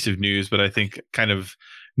piece of news, but I think kind of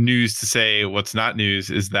news to say what's not news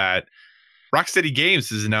is that Rocksteady Games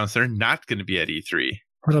has announced they're not going to be at E3.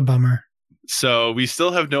 What a bummer. So we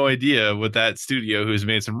still have no idea what that studio, who's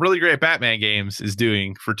made some really great Batman games, is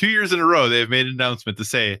doing. For 2 years in a row, they've made an announcement to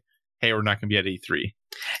say, hey, we're not going to be at E3.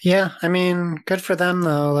 Yeah, I mean, good for them,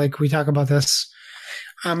 though. Like, we talk about this.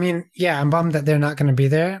 I mean, yeah, I'm bummed that they're not going to be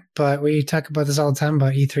there, but we talk about this all the time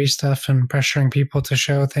about E3 stuff and pressuring people to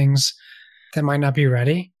show things that might not be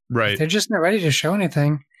ready. Right. If they're just not ready to show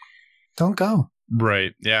anything, don't go.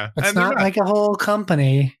 Right, yeah. It's not like a whole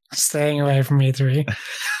company staying away from E3.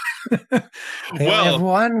 They only have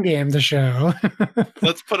one game to show.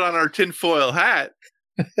 Let's put on our tinfoil hat.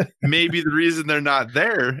 Maybe the reason they're not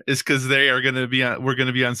there is because we're going to be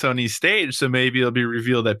on Sony's stage, so maybe it'll be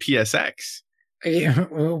revealed at PSX. Yeah,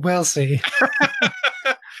 we'll see.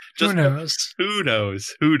 Who knows? Who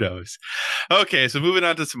knows? Okay, so moving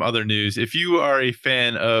on to some other news. If you are a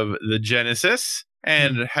fan of the Genesis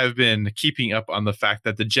and have been keeping up on the fact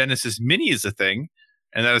that the Genesis Mini is a thing,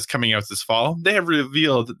 and that is coming out this fall, they have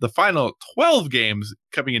revealed the final 12 games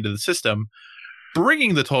coming into the system,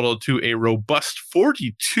 bringing the total to a robust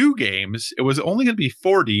 42 games. It was only going to be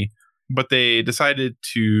 40, but they decided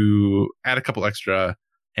to add a couple extra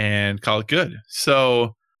and call it good.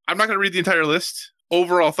 So I'm not going to read the entire list.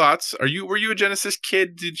 Overall thoughts. Were you a Genesis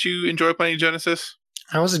kid? Did you enjoy playing Genesis?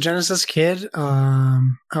 I was a Genesis kid. I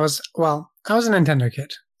was a Nintendo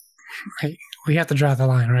kid. We have to draw the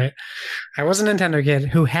line, right? I was a Nintendo kid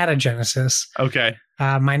who had a Genesis. Okay.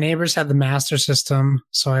 My neighbors had the Master System,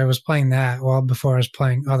 so I was playing that well before I was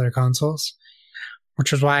playing other consoles,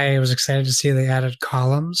 which was why I was excited to see they added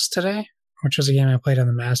Columns today, which was a game I played on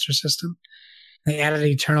the Master System. They added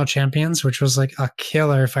Eternal Champions, which was like a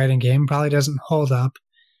killer fighting game. Probably doesn't hold up.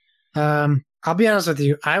 I'll be honest with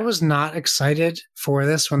you. I was not excited for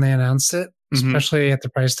this when they announced it, especially at the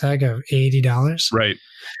price tag of $80. Right.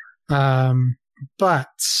 But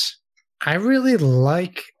I really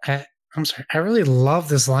love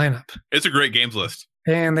this lineup. It's a great games list.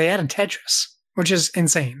 And they added Tetris, which is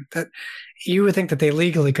insane. That you would think that they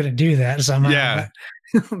legally couldn't do that somehow. Yeah.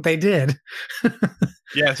 But they did.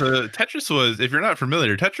 Yeah, so Tetris was, if you're not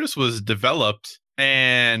familiar, Tetris was developed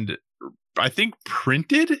and I think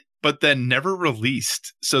printed, but then never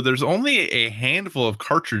released. So there's only a handful of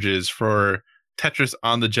cartridges for Tetris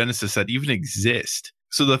on the Genesis that even exist.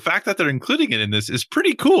 So the fact that they're including it in this is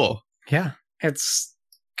pretty cool. Yeah, it's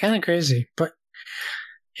kind of crazy. But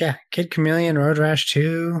yeah, Kid Chameleon, Road Rash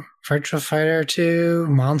 2, Virtua Fighter 2,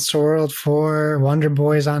 Monster World 4, Wonder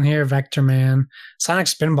Boy's on here, Vector Man, Sonic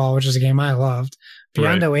Spinball, which is a game I loved.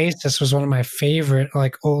 Beyond Oasis was one of my favorite,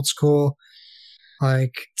 like, old school,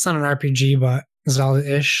 like, it's not an RPG, but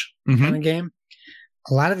Zelda-ish kind of game.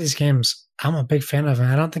 A lot of these games, I'm a big fan of, and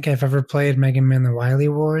I don't think I've ever played Mega Man the Wily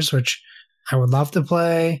Wars, which I would love to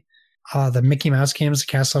play. The Mickey Mouse games, the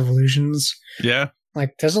Castle of Illusions. Yeah.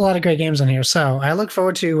 Like, there's a lot of great games on here. So I look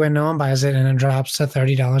forward to when no one buys it and it drops to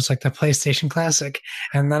 $30 like the PlayStation Classic.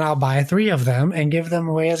 And then I'll buy 3 of them and give them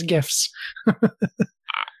away as gifts.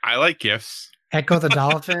 I like gifts. Echo the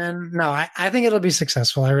Dolphin. No, I think it'll be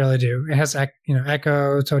successful. I really do. It has,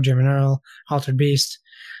 Echo, Toe Jam and Earl, Altered Beast.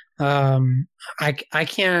 I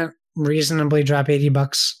can't reasonably drop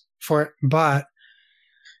 $80 for it, but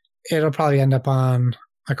it'll probably end up on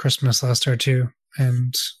a Christmas list or two,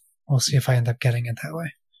 and we'll see if I end up getting it that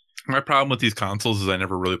way. My problem with these consoles is I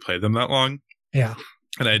never really played them that long. Yeah.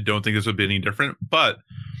 And I don't think this would be any different, but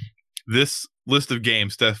this list of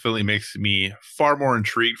games definitely makes me far more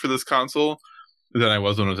intrigued for this console than I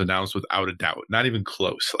was when it was announced, without a doubt. Not even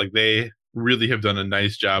close. Like, they really have done a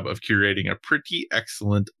nice job of curating a pretty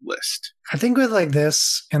excellent list. I think with like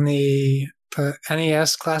this and the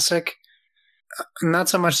NES Classic, not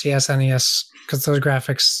so much the SNES, because those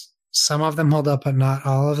graphics, some of them hold up, but not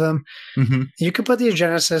all of them. You could put your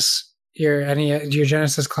Genesis, your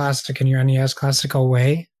Genesis Classic and your NES Classic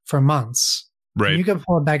away for months. Right. You can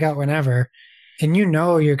pull it back out whenever, and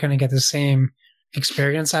you're going to get the same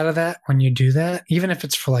experience out of that when you do that, even if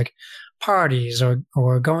it's for like parties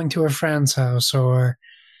or going to a friend's house or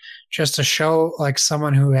just to show like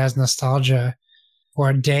someone who has nostalgia or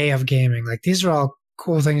a day of gaming. Like these are all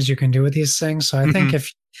cool things you can do with these things. So I think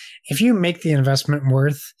if you make the investment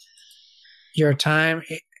worth your time,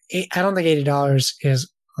 I don't think $80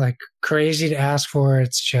 is like crazy to ask for.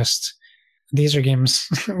 It's just these are games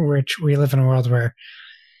which we live in a world where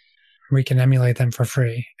we can emulate them for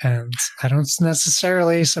free, and I don't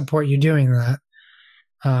necessarily support you doing that.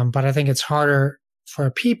 But I think it's harder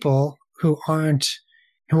for people who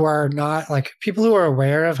are not like people who are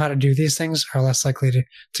aware of how to do these things are less likely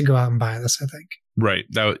to go out and buy this, I think. Right.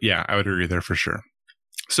 I would agree there for sure.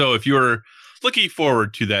 So if you're looking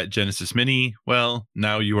forward to that Genesis Mini, well,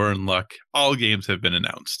 now you are in luck. All games have been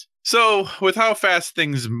announced. So with how fast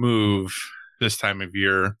things move this time of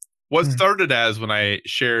year, what started as when I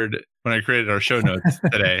created our show notes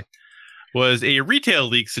today was a retail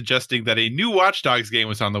leak suggesting that a new Watch Dogs game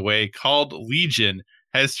was on the way called Legion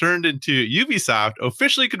has turned into Ubisoft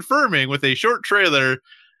officially confirming with a short trailer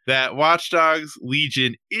that Watch Dogs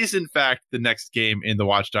Legion is in fact the next game in the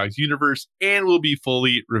Watch Dogs universe and will be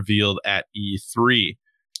fully revealed at E3.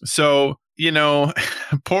 So,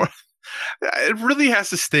 it really has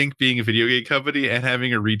to stink being a video game company and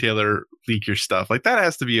having a retailer leak your stuff. Like that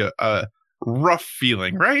has to be a rough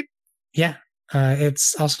feeling, right? Yeah. It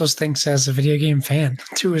also stinks as a video game fan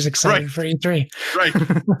too is excited for E3. Right.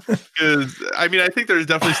 Because I think there's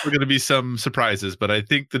definitely still going to be some surprises, but I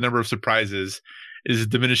think the number of surprises is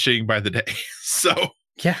diminishing by the day. So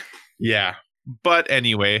yeah. But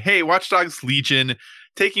anyway, hey, Watch Dogs Legion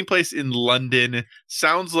taking place in London.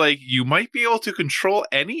 Sounds like you might be able to control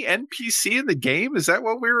any NPC in the game. Is that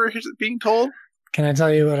what we were being told? Can I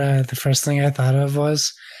tell you what the first thing I thought of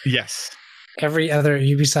was? Yes. Every other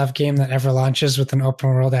Ubisoft game that ever launches with an open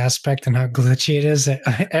world aspect and how glitchy it is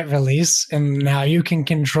at release, and now you can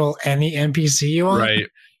control any NPC you want. Right.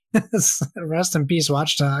 Rest in peace,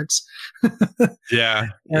 Watch Dogs. Yeah.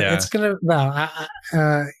 It's gonna. Well,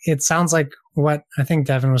 it sounds like what I think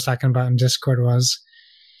Devin was talking about in Discord was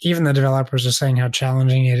even the developers are saying how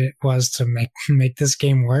challenging it was to make this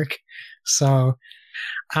game work. So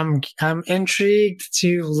I'm intrigued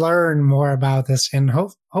to learn more about this and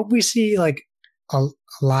hope we see like a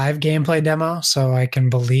live gameplay demo so I can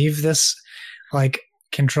believe this, like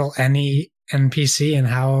control any NPC and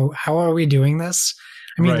how are we doing this?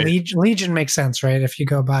 I mean, right. Legion makes sense, right? If you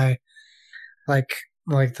go by like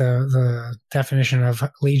the definition of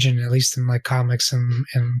Legion, at least in like comics and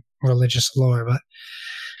religious lore, but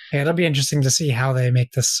yeah, it'll be interesting to see how they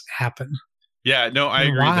make this happen. Yeah, no, I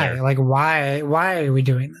agree. Why? There. Like, why are we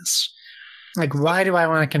doing this? Like, why do I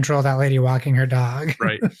want to control that lady walking her dog?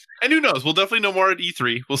 Right. And who knows? We'll definitely know more at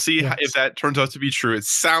E3. We'll see if that turns out to be true. It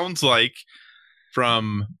sounds like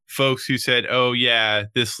from folks who said, oh, yeah,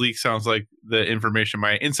 this leak sounds like the information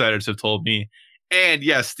my insiders have told me. And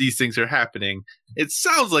yes, these things are happening. It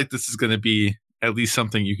sounds like this is going to be at least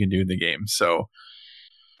something you can do in the game. So,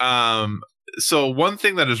 one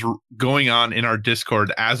thing that is going on in our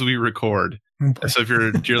Discord as we record. So if you're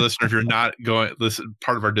a dear listener, if you're not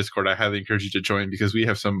part of our Discord, I highly encourage you to join because we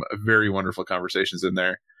have some very wonderful conversations in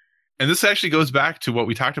there. And this actually goes back to what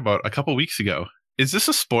we talked about a couple weeks ago. Is this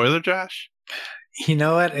a spoiler, Josh? You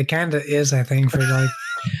know what? It kind of is, I think, for like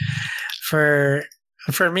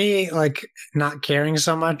for me, like not caring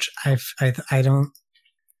so much. I don't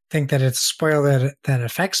think that it's a spoiler that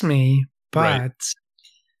affects me, but right.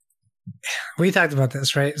 We talked about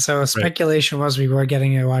this, right? So speculation was we were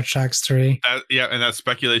getting a Watch Dogs 3. And that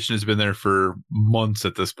speculation has been there for months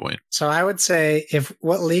at this point. So I would say if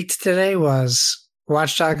what leaked today was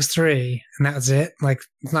Watch Dogs 3, and that was it, like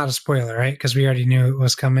it's not a spoiler, right? Because we already knew it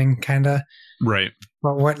was coming, kind of. Right.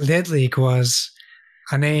 But what did leak was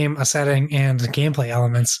a name, a setting, and gameplay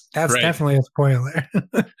elements. That's definitely a spoiler.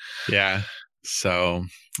 Yeah. So,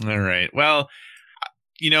 all right. Well,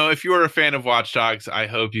 if you are a fan of Watch Dogs, I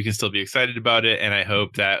hope you can still be excited about it. And I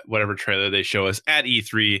hope that whatever trailer they show us at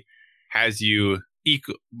E3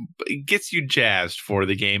 gets you jazzed for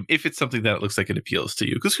the game. If it's something that looks like it appeals to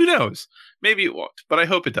you, because who knows? Maybe it won't, but I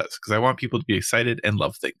hope it does because I want people to be excited and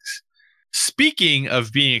love things. Speaking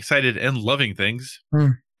of being excited and loving things,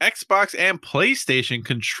 Xbox and PlayStation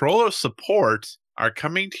controller support are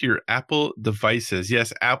coming to your Apple devices.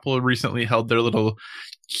 Yes, Apple recently held their little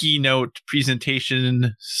keynote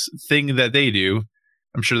presentation thing that they do.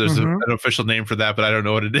 I'm sure there's an official name for that, but I don't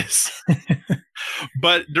know what it is.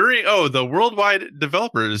 But during the Worldwide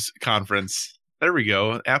Developers Conference, there we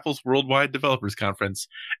go, Apple's Worldwide Developers Conference,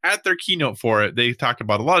 at their keynote for it, they talked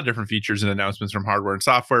about a lot of different features and announcements from hardware and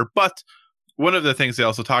software, but one of the things they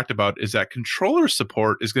also talked about is that controller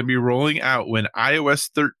support is going to be rolling out when iOS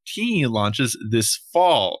 13 launches this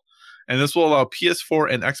fall. and this will allow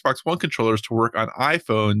PS4 and Xbox One controllers to work on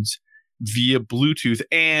iPhones via Bluetooth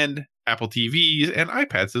and Apple TVs and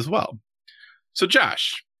iPads as well. So,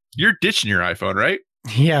 Josh, you're ditching your iPhone, right?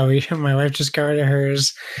 Yeah, my wife just got rid of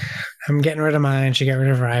hers. I'm getting rid of mine. She got rid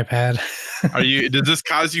of her iPad. Does this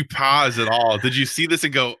cause you pause at all? Did you see this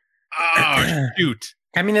and go, oh, shoot?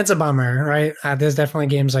 I mean, it's a bummer, right? There's definitely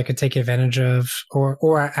games I could take advantage of,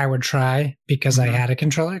 or I would try because I had a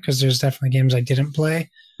controller. Because there's definitely games I didn't play,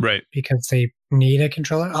 right? Because they need a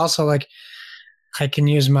controller. Also, like I can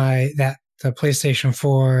use the PlayStation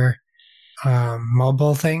 4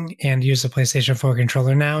 mobile thing and use the PlayStation 4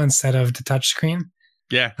 controller now instead of the touchscreen.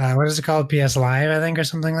 Yeah. What is it called? PS Live, I think, or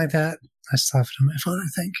something like that. I still have it on my phone, I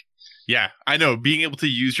think. Yeah, I know. Being able to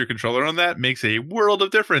use your controller on that makes a world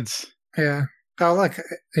of difference. Yeah. Oh, look.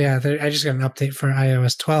 Yeah, I just got an update for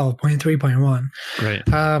iOS 12.3.1. Right.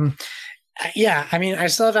 Yeah, I mean, I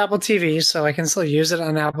still have Apple TV, so I can still use it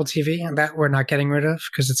on Apple TV, and that we're not getting rid of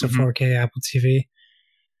because it's a 4K Apple TV.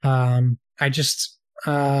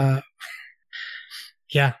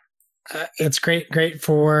 It's great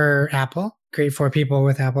for Apple, great for people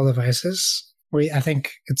with Apple devices. I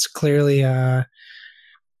think it's clearly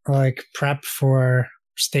like prep for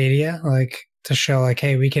Stadia, like to show like,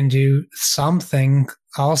 hey, we can do something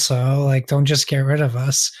also, like don't just get rid of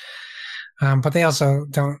us. But they also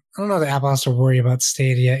I don't know that Apple has to worry about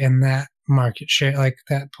Stadia in that market share, like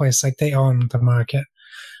that place, like they own the market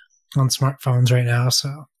on smartphones right now.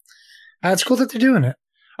 So it's cool that they're doing it.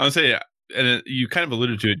 I would say, and you kind of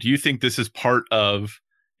alluded to it. Do you think this is part of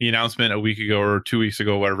the announcement a week ago or 2 weeks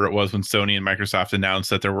ago, whatever it was, when Sony and Microsoft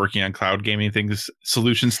announced that they're working on cloud gaming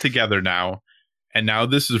solutions together now, and now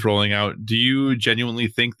this is rolling out? Do you genuinely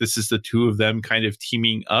think this is the two of them kind of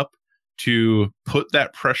teaming up to put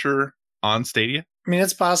that pressure on Stadia? I mean,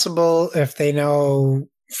 it's possible if they know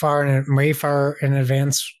way far in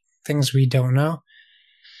advance things we don't know.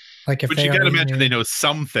 Like but you gotta imagine they know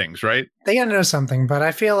some things, right? They gotta know something, but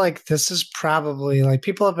I feel like this is probably like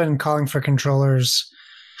people have been calling for controllers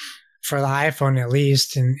for the iPhone at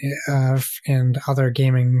least, and other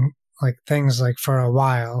gaming like things like for a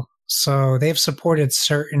while. So they've supported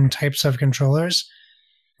certain types of controllers,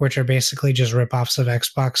 which are basically just ripoffs of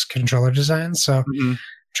Xbox controller designs. So I'm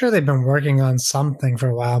sure they've been working on something for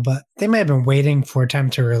a while, but they may have been waiting for time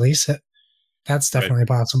to release it. That's definitely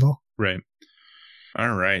possible. Right.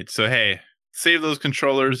 All right. So, hey, save those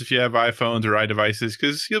controllers if you have iPhones or iDevices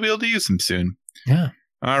because you'll be able to use them soon. Yeah.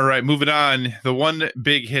 All right. Moving on. The one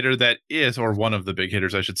big hitter or one of the big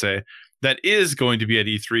hitters, I should say, that is going to be at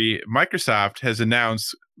E3, Microsoft has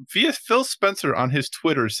announced via Phil Spencer on his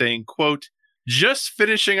Twitter saying, quote, "Just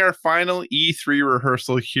finishing our final E3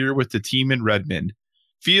 rehearsal here with the team in Redmond.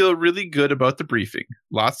 Feel really good about the briefing.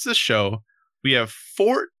 Lots to show. We have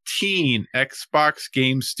 14 Xbox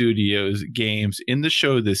Game Studios games in the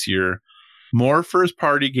show this year. More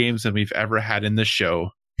first-party games than we've ever had in the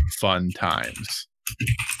show. Fun times."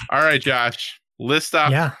 All right, Josh. List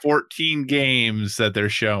off 14 games that they're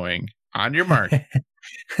showing. On your mark.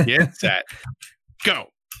 Get set. Go.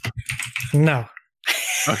 No.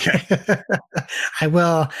 Okay. I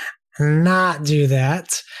will not do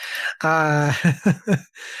that. I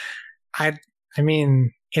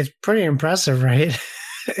mean, it's pretty impressive, right?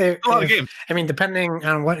 A lot of games. I mean, depending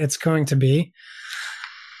on what it's going to be.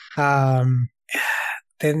 Then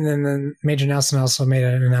Major Nelson also made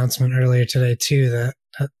an announcement earlier today too that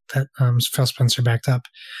Phil Spencer backed up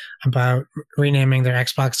about renaming their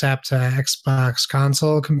Xbox app to Xbox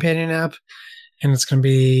Console Companion app, and it's going to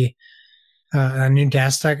be a new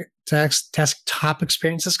desktop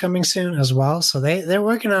experiences coming soon as well. So they're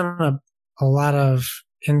working on a lot of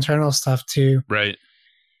internal stuff to, right,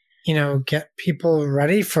 get people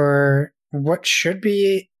ready for what should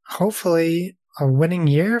be hopefully a winning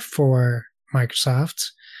year for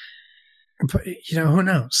Microsoft. But who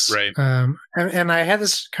knows, right? And I had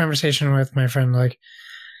this conversation with my friend, like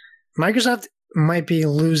Microsoft might be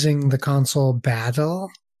losing the console battle,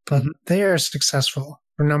 but they are successful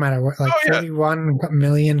no matter what. Like 31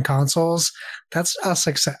 million consoles, that's a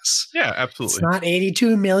success. Yeah, absolutely. It's not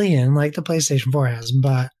 82 million like the PlayStation 4 has,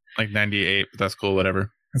 but like 98. But that's cool. Whatever.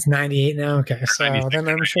 It's 98 now. Okay, so then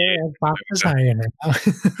I'm sure Xbox is higher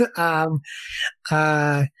now.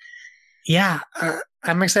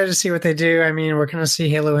 I'm excited to see what they do. I mean, we're going to see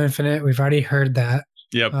Halo Infinite. We've already heard that.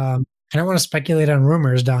 Yep. I don't want to speculate on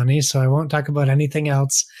rumors, Donnie, so I won't talk about anything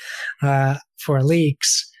else for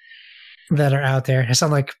leaks that are out there. I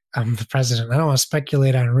sound like I'm the president. I don't want to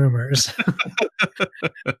speculate on rumors.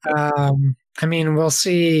 I mean, we'll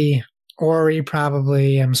see Ori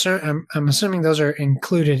probably. I'm assuming those are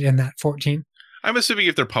included in that 14. I'm assuming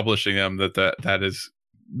if they're publishing them that is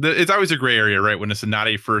it's always a gray area, right? When it's not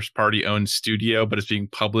a first party owned studio, but it's being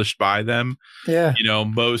published by them. Yeah.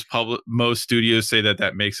 Most studios say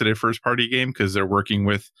that makes it a first party game because they're working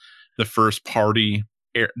with the first party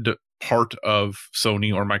part of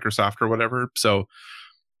Sony or Microsoft or whatever. So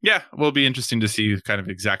yeah, it will be interesting to see kind of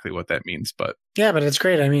exactly what that means. But yeah, but it's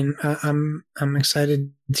great. I mean, I'm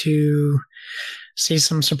excited to see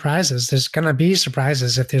some surprises. There's going to be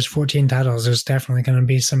surprises. If there's 14 titles, there's definitely going to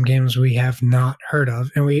be some games we have not heard of.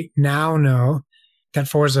 And we now know that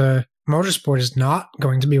Forza Motorsport is not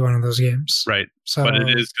going to be one of those games. Right. So, but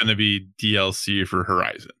it is going to be DLC for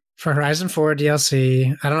Horizon. For Horizon 4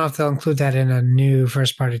 DLC. I don't know if they'll include that in a new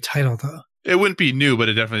first-party title, though. It wouldn't be new, but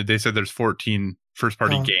they said there's 14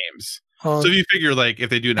 first-party games. So if you figure, like,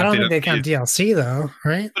 if they do an update, I don't think they count DLC, though,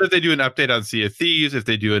 right? But if they do an update on Sea of Thieves, if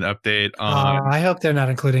they do an update on... I hope they're not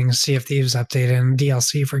including Sea of Thieves update in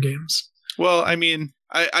DLC for games. Well, I mean,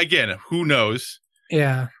 again, who knows?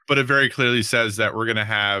 Yeah. But it very clearly says that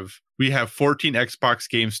we have 14 Xbox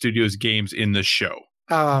Game Studios games in the show.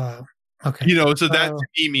 Oh, okay. So that to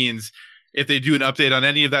me means if they do an update on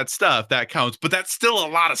any of that stuff, that counts. But that's still a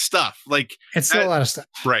lot of stuff. Like, it's still a lot of stuff.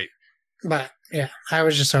 Right. But yeah, I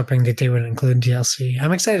was just hoping that they would include DLC.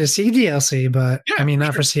 I'm excited to see DLC, but I mean,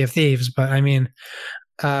 not for Sea of Thieves, but I mean,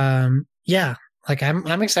 yeah, like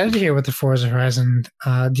I'm excited to hear what the Forza Horizon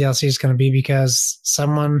DLC is going to be because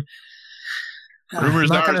someone.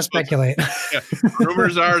 Rumors I'm not going to speculate.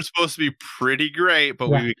 Rumors are supposed to be pretty great, but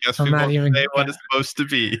we guess we won't say what it's supposed to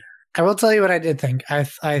be. I will tell you what I did think.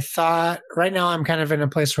 I thought right now I'm kind of in a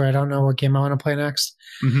place where I don't know what game I want to play next.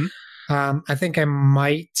 Mm-hmm. I think I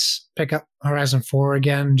might pick up Horizon 4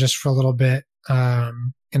 again just for a little bit,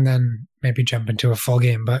 and then maybe jump into a full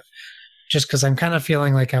game. But just because I'm kind of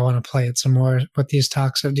feeling like I want to play it some more with these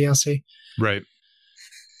talks of DLC. Right.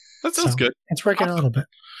 That sounds good. It's working a little bit.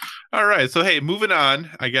 All right. So, hey, moving on,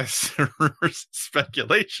 I guess, rumors,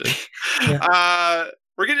 speculation. Yeah.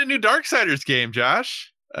 We're getting a new Darksiders game,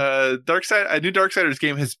 Josh. A new Darksiders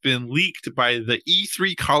game has been leaked by the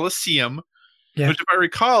E3 Coliseum, which, if I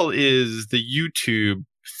recall, is the YouTube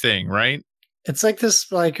thing, right? It's like this,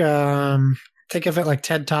 think of it like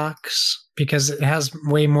TED Talks, because it has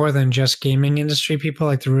way more than just gaming industry people.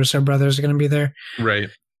 Like the Russo brothers are going to be there, right?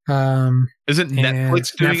 Isn't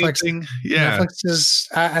Netflix doing anything? Yeah, Netflix is.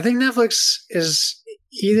 I think Netflix is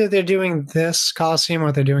either they're doing this Coliseum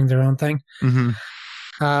or they're doing their own thing.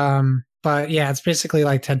 Mm-hmm. But yeah, it's basically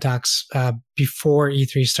like TED Talks before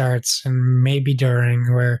E3 starts and maybe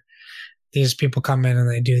during, where these people come in and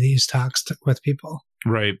they do these talks with people.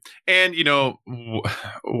 Right. And,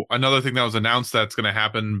 another thing that was announced that's going to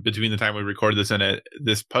happen between the time we record this and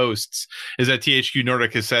this posts is that THQ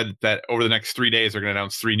Nordic has said that over the next 3 days, they're going to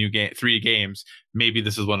announce three games. Maybe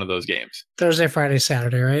this is one of those games. Thursday, Friday,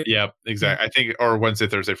 Saturday, right? Yep, exactly. Yeah. I think, or Wednesday,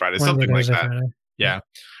 Thursday, Friday, Wednesday, something Thursday, like that. Friday. Yeah.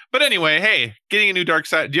 But anyway, hey, getting a new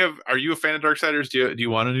Darksiders. Are you a fan of Darksiders? Do you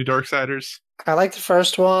want a new Darksiders? I like the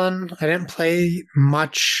first one. I didn't play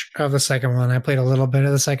much of the second one. I played a little bit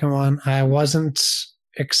of the second one. I wasn't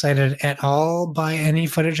excited at all by any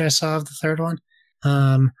footage I saw of the third one.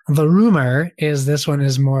 The rumor is this one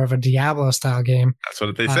is more of a Diablo style game. That's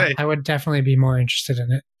what they say. I would definitely be more interested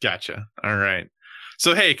in it. Gotcha. All right.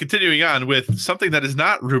 So, hey, continuing on with something that is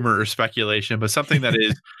not rumor or speculation, but something that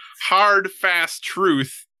is hard, fast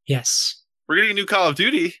truth. Yes. We're getting a new Call of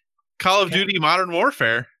Duty. Call of Duty Modern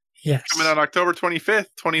Warfare. Yes. Coming out October 25th,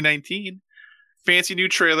 2019. Fancy new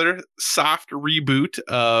trailer, soft reboot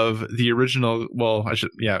of the original,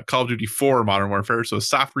 Call of Duty 4 Modern Warfare. So a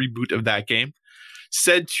soft reboot of that game.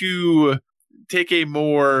 Said to take a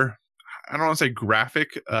more, I don't want to say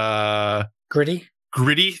graphic.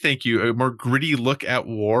 Gritty, thank you. A more gritty look at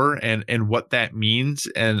war and what that means,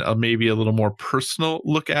 and maybe a little more personal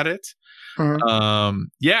look at it.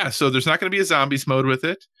 Mm-hmm. So there's not going to be a zombies mode with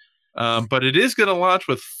it. But it is going to launch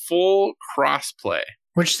with full crossplay.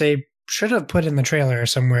 Which they should have put in the trailer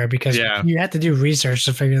somewhere, because you had to do research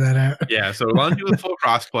to figure that out. Yeah, so launching with full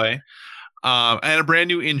crossplay and a brand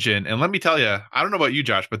new engine. And let me tell you, I don't know about you,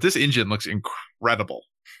 Josh, but this engine looks incredible.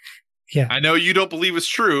 Yeah. I know you don't believe it's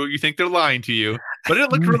true. You think they're lying to you, but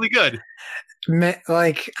it looked really good.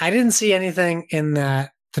 Like, I didn't see anything in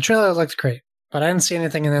that. The trailer looked great, but I didn't see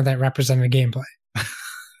anything in there that represented gameplay.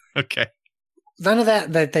 Okay. None of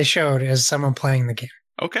that they showed is someone playing the game.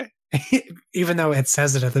 Okay. Even though it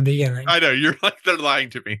says it at the beginning. I know, you're like, they're lying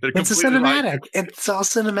to me. It's a cinematic. It's all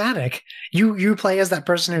cinematic. You play as that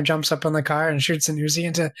person who jumps up on the car and shoots an Uzi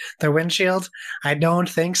into the windshield? I don't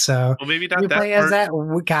think so. Well, maybe not you that play part. as that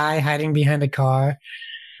guy hiding behind a car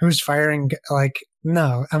who's firing,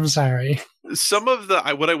 no, I'm sorry. Some of the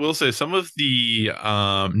what I will say, some of the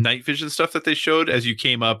night vision stuff that they showed as you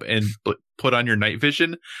came up and put on your night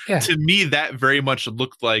vision, to me that very much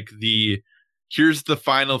looked like here's the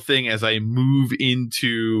final thing as I move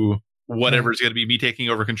into whatever is going to be me taking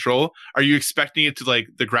over control. Are you expecting it to like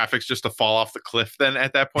the graphics just to fall off the cliff then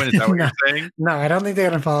at that point? Is that what you're saying? No, I don't think they're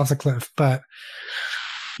going to fall off the cliff, but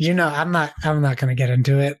I'm not going to get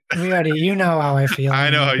into it. You know how I feel. I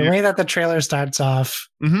know the way that the trailer starts off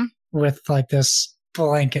with like this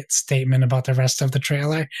blanket statement about the rest of the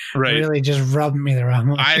trailer really just rubbed me the wrong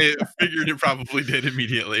way. I figured it probably did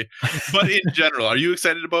immediately. But in general, are you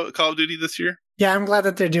excited about Call of Duty this year? Yeah, I'm glad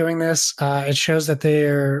that they're doing this. It shows that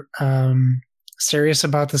they're serious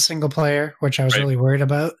about the single player, which I was really worried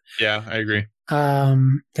about. Yeah, I agree.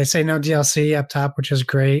 They say no DLC up top, which is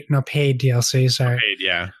great. No paid DLC, sorry. No paid,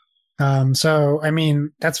 yeah. So, I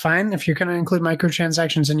mean, that's fine. If you're going to include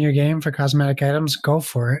microtransactions in your game for cosmetic items, go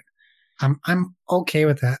for it. I'm okay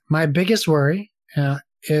with that. My biggest worry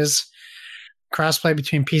is crossplay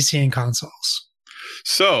between PC and consoles.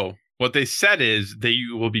 So what they said is they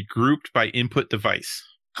will be grouped by input device.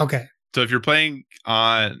 Okay. So if you're playing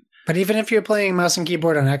on... But even if you're playing mouse and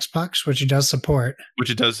keyboard on Xbox, which it does support...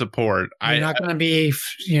 you're not going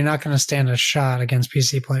to stand a shot against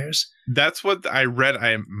PC players. That's what I read.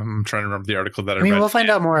 I'm trying to remember the article that I mean, read. We'll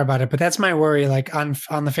find out more about it, but that's my worry, like on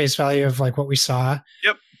the face value of like what we saw.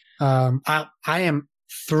 Yep. I am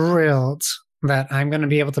thrilled that I'm going to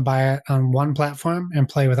be able to buy it on one platform and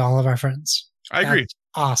play with all of our friends. I agree. That's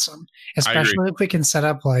awesome. Especially if we can set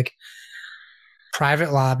up like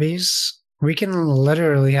private lobbies. We can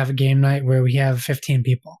literally have a game night where we have 15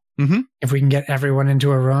 people. Mm-hmm. If we can get everyone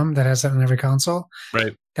into a room that has that on every console,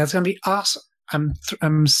 right? That's going to be awesome.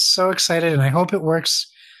 I'm so excited, and I hope it works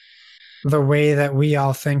the way that we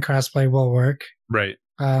all think crossplay will work. Right.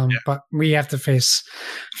 But we have to face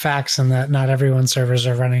facts in that not everyone's servers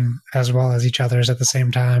are running as well as each other's at the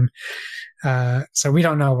same time. So we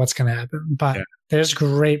don't know what's going to happen, but there's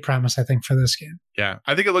great promise, I think, for this game. Yeah,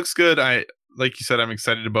 I think it looks good. Like you said, I'm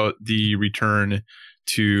excited about the return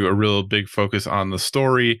to a real big focus on the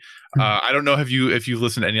story. I don't know if you've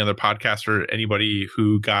listened to any other podcast or anybody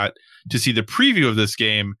who got to see the preview of this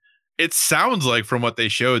game. It sounds like from what they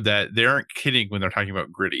showed that they aren't kidding when they're talking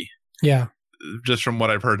about gritty. Yeah. Just from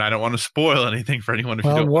what I've heard. I don't want to spoil anything for anyone.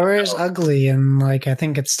 War is ugly, and like I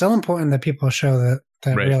think it's still important that people show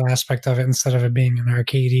that real aspect of it instead of it being an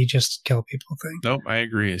arcadey just kill people thing. Nope, I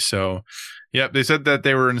agree. So, they said that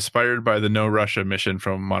they were inspired by the No Russia mission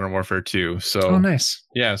from Modern Warfare 2. So, nice.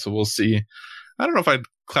 Yeah, so we'll see. I don't know if I'd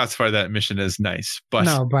classify that mission as nice, but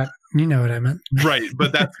no, but you know what I meant, right?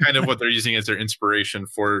 But that's kind of what they're using as their inspiration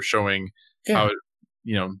for showing how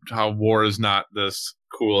war is not this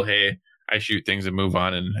cool. Hey, I shoot things and move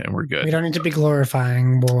on, and we're good. We don't need to be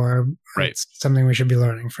glorifying war. Right. It's something we should be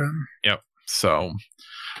learning from. Yep. So,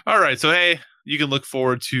 all right. So, hey, you can look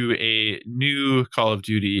forward to a new Call of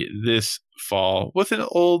Duty this fall with an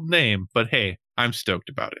old name, but hey, I'm stoked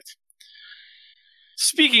about it.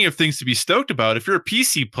 Speaking of things to be stoked about, if you're a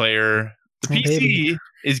PC player, the PC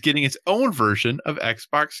is getting its own version of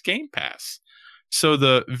Xbox Game Pass. So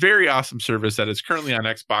the very awesome service that is currently on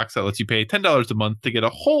Xbox that lets you pay $10 a month to get a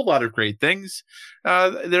whole lot of great things,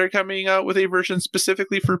 they're coming out with a version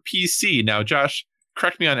specifically for PC. Now, Josh,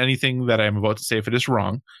 correct me on anything that I'm about to say if it is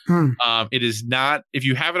wrong. It is not, if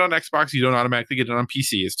you have it on Xbox, you don't automatically get it on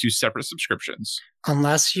PC. It's two separate subscriptions.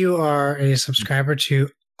 Unless you are a subscriber to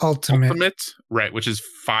Ultimate, right, which is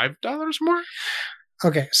 $5 more?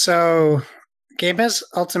 Okay, so Game Pass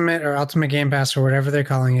Ultimate or Ultimate Game Pass or whatever they're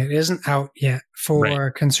calling it isn't out yet for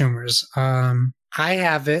consumers. I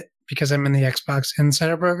have it because I'm in the Xbox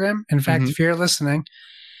Insider program. In fact, if you're listening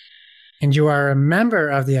and you are a member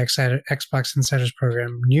of the Xbox Insiders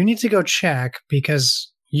program, you need to go check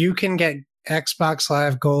because you can get Xbox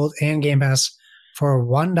Live Gold and Game Pass for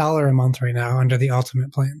 $1 a month right now under the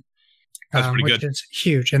Ultimate plan. That's pretty which good. is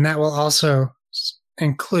huge. And that will also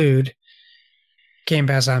include Game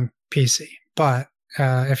Pass on PC. But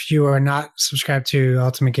if you are not subscribed to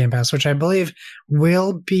Ultimate Game Pass, which I believe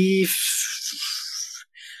will be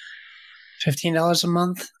 $15 a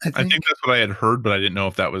month, I think that's what I had heard, but I didn't know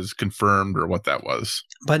if that was confirmed or what that was.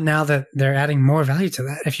 But now that they're adding more value to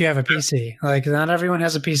that, if you have a PC, like not everyone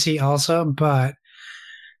has a PC also, but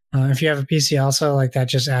if you have a PC also, like that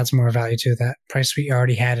just adds more value to that price we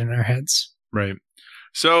already had in our heads. Right.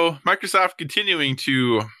 So Microsoft continuing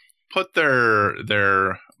to put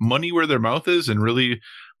their money where their mouth is and really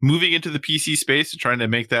moving into the PC space and trying to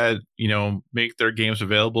make that, make their games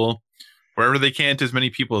available wherever they can to as many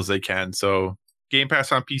people as they can. So Game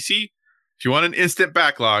Pass on PC, if you want an instant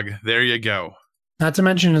backlog, there you go. Not to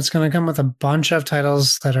mention, it's going to come with a bunch of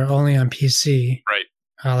titles that are only on PC,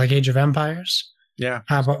 Right. like Age of Empires. Yeah.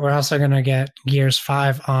 But we're also going to get Gears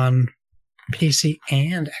 5 on PC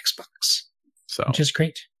and Xbox, which is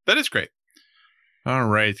great. That is great. All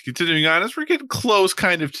right. Continuing on, as we're getting close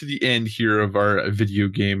kind of to the end here of our video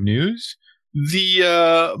game news,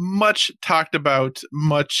 the much talked about,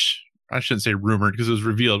 I shouldn't say rumored because it was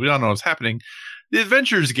revealed. We don't know what's happening. The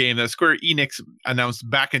Adventures game that Square Enix announced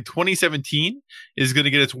back in 2017 is going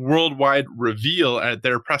to get its worldwide reveal at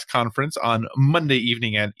their press conference on Monday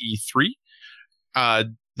evening at E3.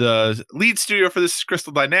 The lead studio for this is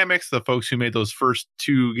Crystal Dynamics, the folks who made those first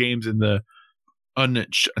two games in the not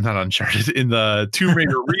Uncharted, in the Tomb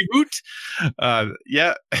Raider reboot.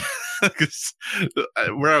 Yeah,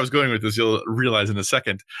 where I was going with this, you'll realize in a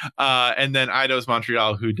second. And then Eidos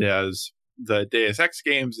Montreal, who does the Deus Ex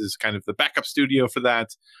games, is kind of the backup studio for that.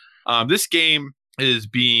 This game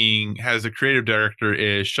has a creative director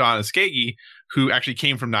is Sean Ascagi, who actually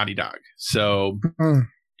came from Naughty Dog. So,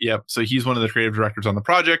 yep. So he's one of the creative directors on the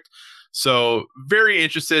project. So very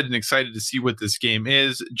interested and excited to see what this game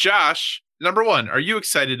is. Josh, number one, are you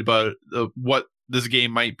excited about what this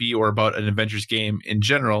game might be or about an Adventures game in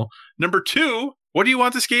general? Number two, what do you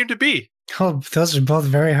want this game to be? Oh, those are both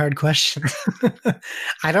very hard questions.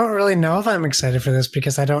 I don't really know if I'm excited for this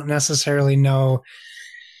because I don't necessarily know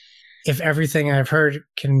if everything I've heard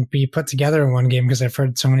can be put together in one game because I've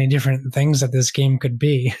heard so many different things that this game could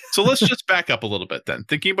be. So let's just back up a little bit then.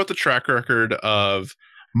 Thinking about the track record of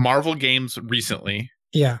Marvel games recently.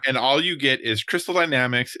 Yeah. And all you get is Crystal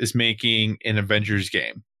Dynamics is making an Avengers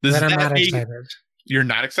game. Then I'm not excited. You're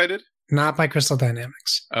not excited? Not by Crystal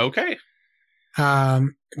Dynamics. Okay.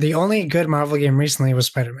 The only good Marvel game recently was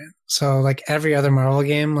Spider-Man. So like every other Marvel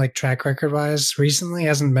game, like track record wise, recently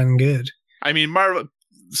hasn't been good. I mean, Marvel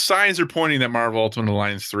signs are pointing that Marvel Ultimate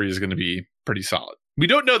Alliance 3 is going to be pretty solid. We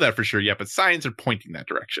don't know that for sure yet, but signs are pointing that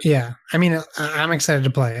direction. Yeah. I mean, I'm excited to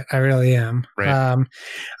play it. I really am. Right.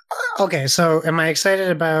 Okay. So am I excited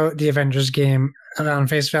about the Avengers game on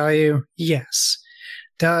face value? Yes.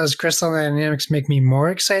 Does Crystal Dynamics make me more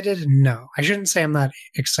excited? No. I shouldn't say I'm not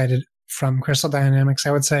excited from Crystal Dynamics.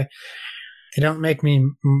 I would say they don't make me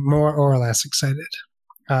more or less excited.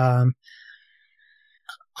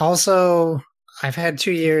 Also, I've had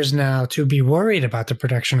 2 years now to be worried about the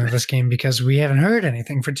production of this game because we haven't heard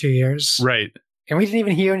anything for 2 years. Right. And we didn't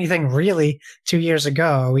even hear anything really 2 years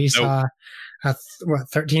ago. We saw a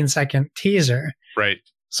 13-second teaser. Right.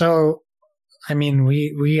 So, I mean,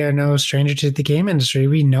 we are no stranger to the game industry.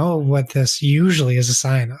 We know what this usually is a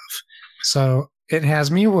sign of. So it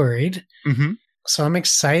has me worried. Mm-hmm. So I'm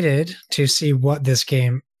excited to see what this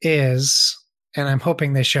game is. And I'm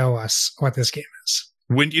hoping they show us what this game is.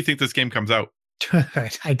 When do you think this game comes out?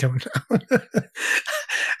 I don't know.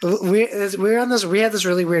 we're on this. We have this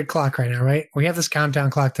really weird clock right now, right? We have this countdown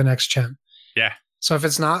clock to next gen. Yeah. So if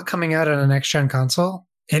it's not coming out on a next gen console,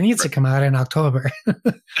 it needs to come out in October.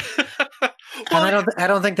 And I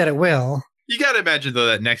don't think that it will. You got to imagine though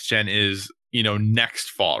that next gen is next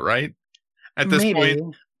fall, right? At this Maybe,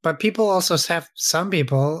 point. But people also have, some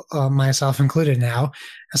people, myself included now,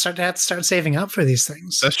 have to start saving up for these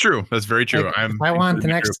things. That's true. That's very true. Like, if I want the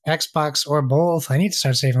next Xbox or both, I need to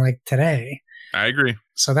start saving like today. I agree.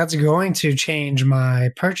 So that's going to change my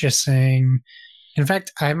purchasing. In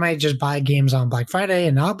fact, I might just buy games on Black Friday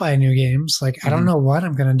and not buy new games. Like, I don't know what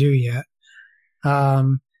I'm going to do yet.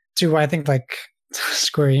 Do I think like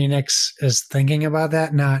Square Enix is thinking about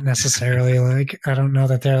that? Not necessarily. Like, I don't know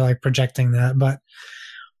that they're like projecting that, but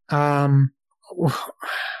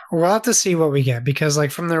we'll have to see what we get because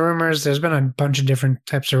like from the rumors, there's been a bunch of different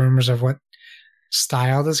types of rumors of what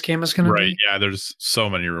style this game is going to be. Right. Yeah. There's so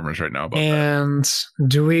many rumors right now about that. And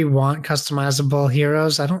do we want customizable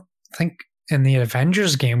heroes? I don't think in the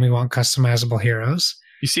Avengers game we want customizable heroes.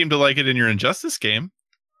 You seem to like it in your Injustice game.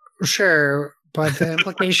 Sure. But the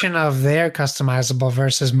implication of their customizable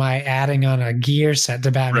versus my adding on a gear set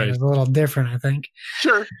to Batman is a little different, I think.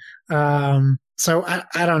 Sure. So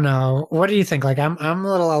I don't know. What do you think? Like I'm a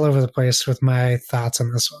little all over the place with my thoughts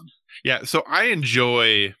on this one. Yeah, so I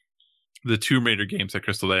enjoy the Tomb Raider games that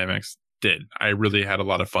Crystal Dynamics did. I really had a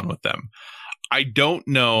lot of fun with them. I don't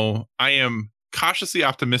know. I am cautiously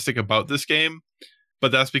optimistic about this game,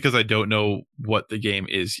 but that's because I don't know what the game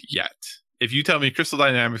is yet. If you tell me Crystal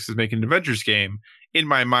Dynamics is making an Avengers game, in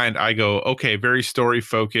my mind, I go, okay, very story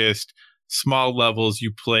focused, small levels.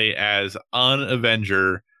 You play as an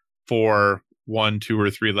Avenger for 1, 2, or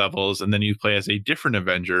 3 levels, and then you play as a different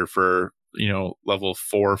Avenger for, level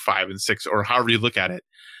 4, 5, and 6, or however you look at it.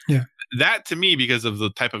 Yeah. That to me, because of the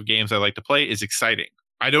type of games I like to play, is exciting.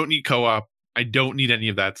 I don't need co-op. I don't need any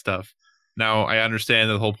of that stuff. Now, I understand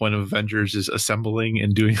that the whole point of Avengers is assembling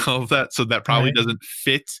and doing all of that, so that probably doesn't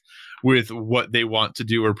fit with what they want to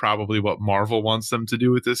do or probably what Marvel wants them to do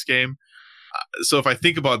with this game. So if I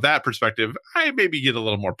think about that perspective, I maybe get a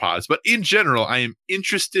little more pause. But in general, I am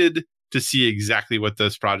interested to see exactly what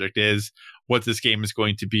this project is, what this game is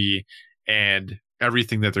going to be, and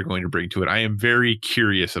everything that they're going to bring to it. I am very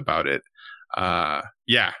curious about it. And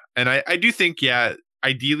I do think,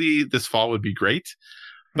 ideally this fall would be great.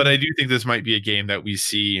 But I do think this might be a game that we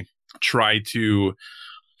see try to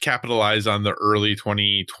capitalize on the early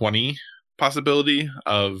 2020 possibility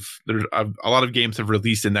of a lot of games have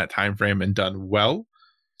released in that time frame and done well.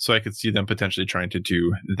 So I could see them potentially trying to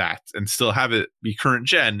do that and still have it be current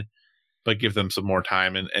gen, but give them some more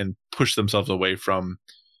time and push themselves away from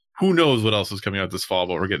who knows what else is coming out this fall,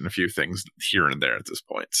 but we're getting a few things here and there at this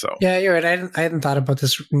point. So yeah, you're right. I hadn't thought about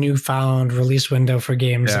this newfound release window for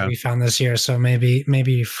games that we found this year. So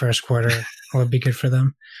maybe first quarter would be good for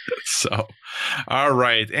them. So, all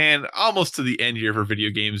right. And almost to the end here for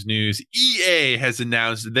video games news, EA has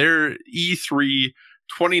announced their E3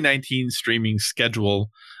 2019 streaming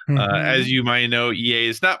schedule. As you might know, EA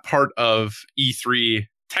is not part of E3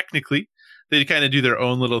 technically. They kind of do their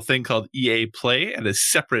own little thing called EA Play at a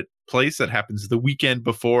separate place that happens the weekend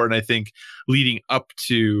before, and I think leading up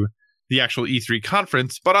to the actual E3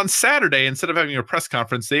 conference. But on Saturday, instead of having a press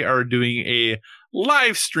conference, they are doing a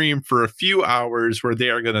live stream for a few hours where they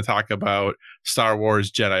are going to talk about Star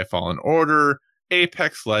Wars Jedi Fallen Order,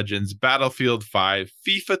 Apex Legends, Battlefield 5,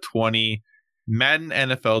 FIFA 20, Madden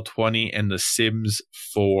NFL 20, and The Sims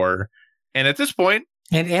 4. And at this point...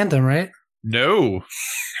 And Anthem, right? No.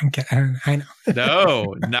 I know.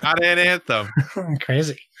 No, not an Anthem.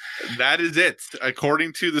 Crazy. That is it,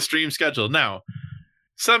 according to the stream schedule. Now,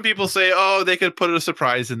 some people say, they could put a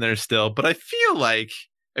surprise in there still. But I feel like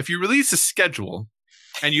if you release a schedule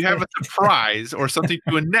and you have a surprise or something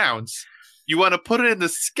to announce, you want to put it in the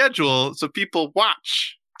schedule so people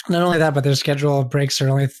watch. Not only that, but their schedule breaks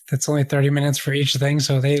are it's only 30 minutes for each thing.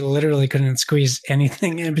 So they literally couldn't squeeze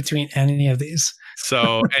anything in between any of these.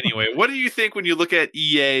 So anyway, what do you think when you look at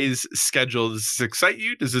EA's schedule? Does this excite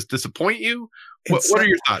you? Does this disappoint you? What are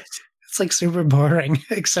your thoughts? It's like super boring,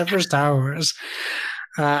 except for Star Wars.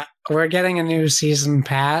 We're getting a new season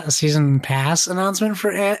pass announcement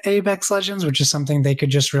for Apex Legends, which is something they could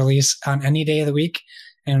just release on any day of the week,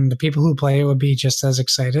 and the people who play it would be just as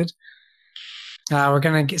excited. We're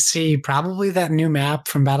going to see probably that new map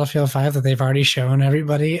from Battlefield 5 that they've already shown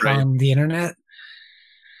everybody on the internet.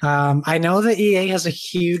 I know that EA has a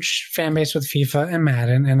huge fan base with FIFA and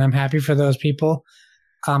Madden, and I'm happy for those people.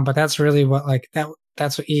 But that's really what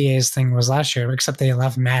that's what EA's thing was last year, except they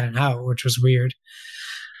left Madden out, which was weird.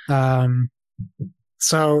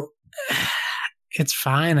 So it's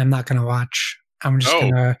fine. I'm not going to watch. I'm just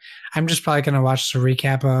probably going to watch the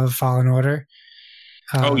recap of Fallen Order.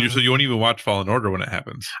 So you won't even watch Fallen Order when it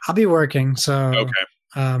happens? I'll be working, so okay.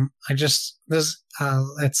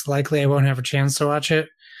 It's likely I won't have a chance to watch it.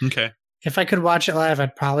 Okay. If I could watch it live,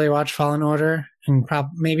 I'd probably watch Fallen Order and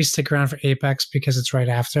maybe stick around for Apex because it's right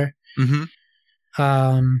after. Mm-hmm.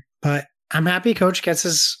 But I'm happy Coach gets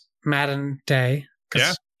his Madden day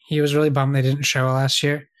because he was really bummed they didn't show it last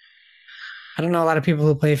year. I don't know a lot of people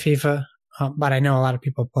who play FIFA, but I know a lot of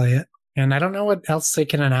people play it. And I don't know what else they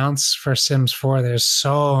can announce for Sims 4. There's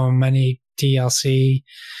so many DLC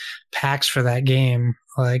packs for that game.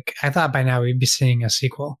 Like, I thought by now we'd be seeing a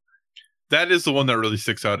sequel. That is the one that really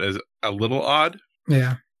sticks out as a little odd.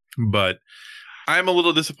 Yeah. But I'm a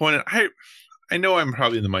little disappointed. I know I'm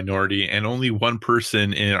probably in the minority, and only one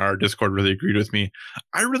person in our Discord really agreed with me.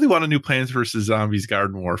 I really want a new Plants vs. Zombies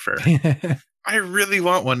Garden Warfare. I really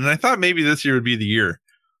want one. And I thought maybe this year would be the year.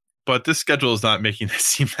 But this schedule is not making it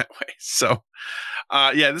seem that way. So,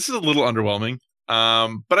 this is a little underwhelming.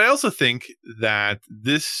 But I also think that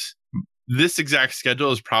this exact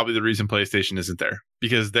schedule is probably the reason PlayStation isn't there.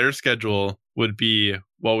 Because their schedule would be,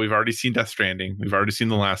 we've already seen Death Stranding. We've already seen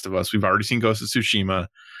The Last of Us. We've already seen Ghost of Tsushima.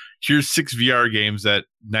 Here's 6 VR games that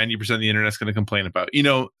 90% of the internet's going to complain about.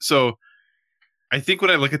 So I think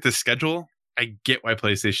when I look at this schedule, I get why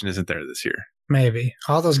PlayStation isn't there this year. Maybe.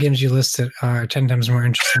 All those games you listed are 10 times more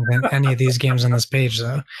interesting than any of these games on this page,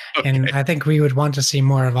 though. Okay. And I think we would want to see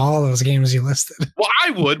more of all those games you listed. Well,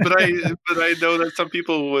 I would, but I know that some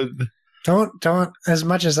people would. Don't, as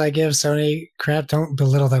much as I give Sony crap, don't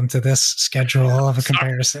belittle them to this schedule of a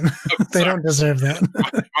comparison. They don't deserve that.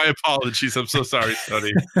 My apologies. I'm so sorry,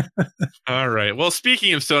 Sony. All right. Well,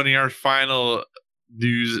 speaking of Sony, our final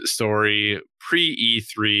news story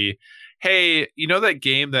pre-E3. Hey, you know that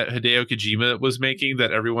game that Hideo Kojima was making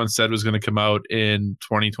that everyone said was going to come out in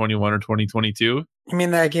 2021 or 2022? You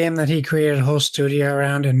mean that game that he created a whole studio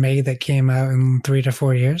around and made that came out in 3 to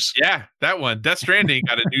 4 years? Yeah, that one. Death Stranding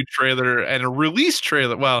got a new trailer and a release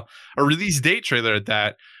trailer. Well, a release date trailer at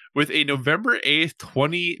that, with a November 8th,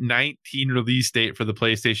 2019 release date for the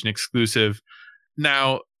PlayStation exclusive.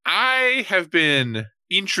 Now, I have been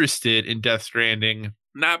interested in Death Stranding,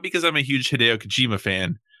 not because I'm a huge Hideo Kojima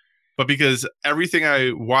fan, but because everything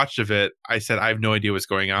I watched of it, I said, I have no idea what's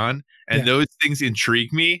going on. And those things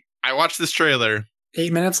intrigue me. I watched this trailer.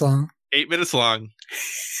 8 minutes long. 8 minutes long.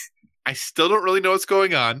 I still don't really know what's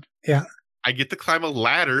going on. Yeah. I get to climb a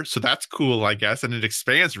ladder, so that's cool, I guess, and it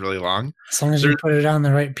expands really long. As long as you put it on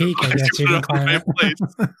the right peak, I guess you can climb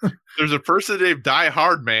it. There's a person named Die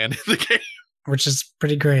Hard Man in the game. Which is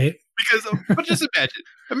pretty great. But just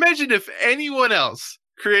imagine if anyone else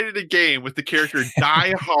created a game with the character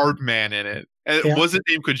Die Hard Man in it, and it wasn't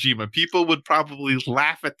named Kojima. People would probably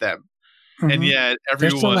laugh at them. And yet everyone,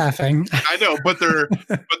 they're still laughing. I know, but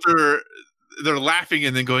they're laughing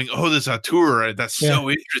and then going, "Oh, there's a tour. That's so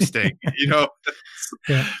interesting," you know.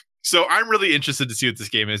 So I'm really interested to see what this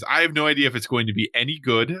game is. I have no idea if it's going to be any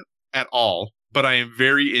good at all, but I am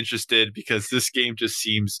very interested because this game just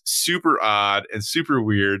seems super odd and super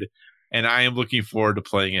weird, and I am looking forward to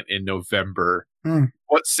playing it in November.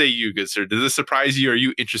 What say you, good sir? Does this surprise you? Are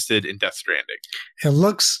you interested in Death Stranding? It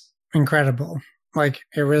looks incredible. Like,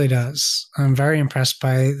 it really does. I'm very impressed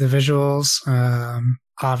by the visuals.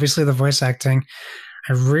 Obviously, the voice acting.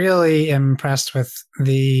 I really am impressed with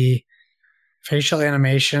the facial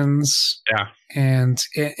animations. Yeah. And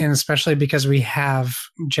especially because we have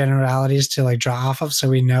generalities to like draw off of, so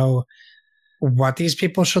we know what these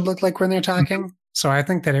people should look like when they're talking. So I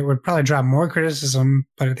think that it would probably draw more criticism,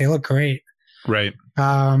 but they look great. Right.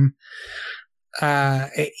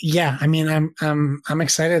 Yeah, I mean, I'm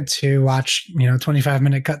excited to watch,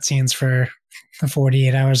 25-minute cutscenes for the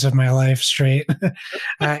 48 hours of my life straight.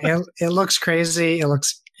 It looks crazy. It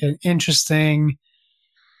looks interesting.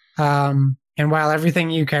 And while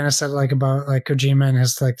everything you kind of said, like about like Kojima and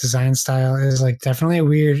his like design style is like definitely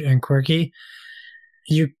weird and quirky,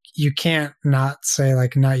 you can't not say,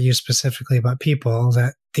 like, not you specifically, but people,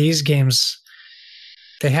 that these games,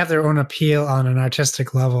 they have their own appeal on an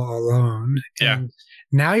artistic level alone. Yeah. And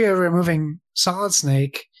now you're removing Solid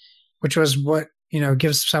Snake, which was what,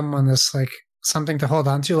 gives someone this, like, something to hold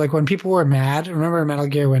on to. Like, when people were mad, remember in Metal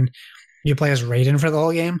Gear when you play as Raiden for the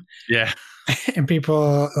whole game? Yeah. And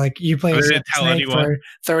people, like, you play as Snake for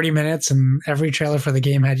 30 minutes and every trailer for the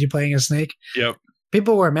game had you playing as Snake. Yep.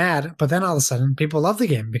 People were mad, but then all of a sudden people love the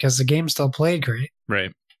game because the game still played great.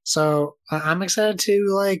 Right. So I'm excited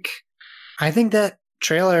to, I think that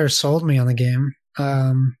trailer sold me on the game,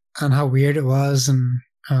 on how weird it was, and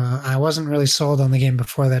I wasn't really sold on the game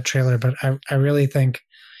before that trailer, but I really think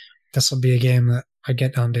this will be a game that I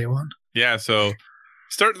get on day one. Yeah, so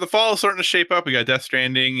the fall is starting to shape up. We got Death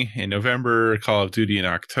Stranding in November, Call of Duty in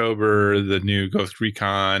October, the new Ghost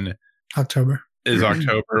Recon October. Is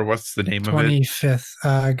October. What's the name of it?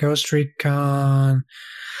 25th. Ghost Recon.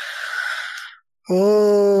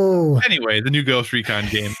 Oh. Anyway, the new Ghost Recon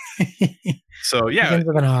game. So yeah, begins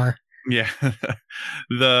with an R. Yeah,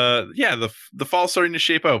 the fall's starting to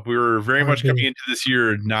shape up. We were very much coming into this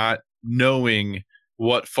year not knowing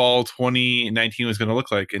what fall 2019 was going to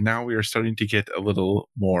look like, and now we are starting to get a little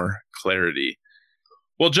more clarity.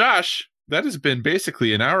 Well, Josh, that has been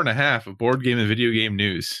basically an hour and a half of board game and video game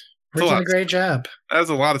news. We're doing a great job. That's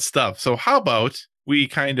a lot of stuff. So how about we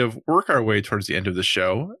kind of work our way towards the end of the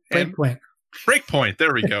show? Breakpoint.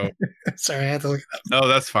 There we go. Sorry, I had to look it up. No,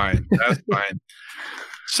 that's fine. That's fine.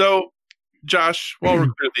 So, Josh, while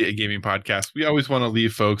we're clearly a gaming podcast, we always want to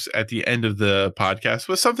leave folks at the end of the podcast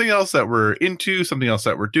with something else that we're into, something else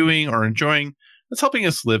that we're doing or enjoying that's helping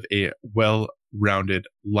us live a well-rounded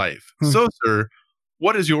life. So, sir,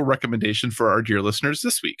 what is your recommendation for our dear listeners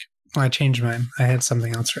this week? I changed mine. I had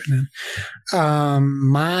something else written in.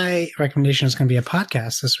 My recommendation is going to be a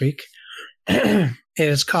podcast this week. It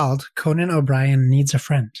is called Conan O'Brien Needs a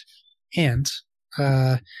Friend. And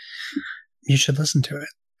you should listen to it.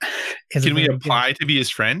 Can we apply to be his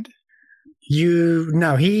friend?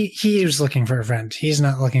 No, he was looking for a friend. He's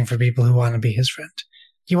not looking for people who want to be his friend.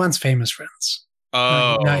 He wants famous friends.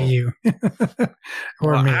 Oh. Not you.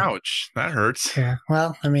 Or me. Ouch. That hurts. Yeah.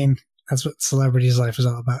 Well, I mean, that's what celebrity's life is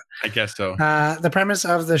all about. I guess so. The premise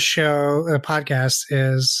of the show, the podcast,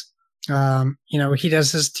 is, he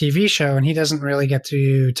does his TV show and he doesn't really get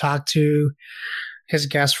to talk to his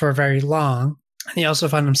guests for very long. And he also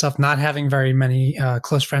found himself not having very many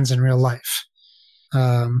close friends in real life,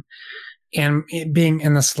 and being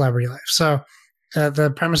in the celebrity life. So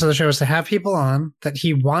the premise of the show is to have people on that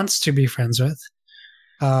he wants to be friends with,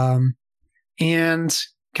 and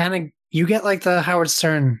kind of you get like the Howard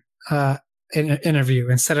Stern interview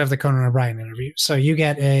instead of the Conan O'Brien interview. So you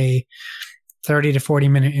get a 30 to 40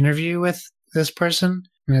 minute interview with this person,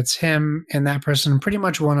 and it's him and that person pretty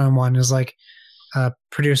much one-on-one. Is like a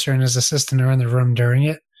producer and his assistant are in the room during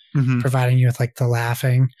it, providing you with like the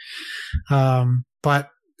laughing. But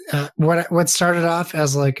what started off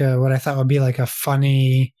as like what I thought would be like a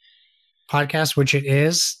funny podcast, which it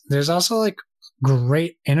is, there's also like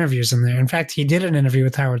great interviews in there. In fact, he did an interview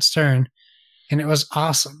with Howard Stern, and it was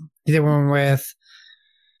awesome. He did one with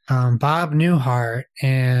Bob Newhart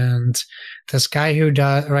and this guy who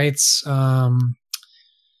writes.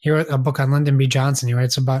 He wrote a book on Lyndon B. Johnson. He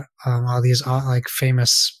writes about all these like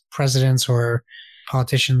famous presidents or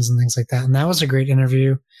politicians and things like that. And that was a great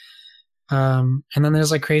interview. And then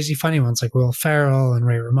there's like crazy funny ones like Will Ferrell and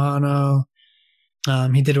Ray Romano.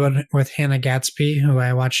 He did one with Hannah Gadsby, who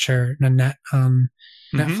I watched her Nanette on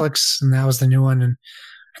Netflix, and that was the new one. And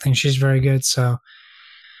I think she's very good. So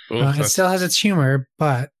it still has its humor,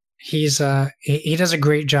 but he does a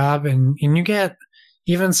great job. And you get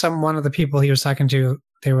even one of the people he was talking to,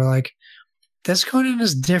 they were like, this Conan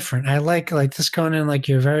is different. I like this Conan, like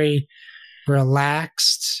you're very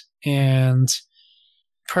relaxed and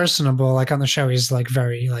personable. Like on the show, he's like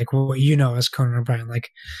very like what you know as Conan O'Brien,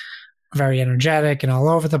 like very energetic and all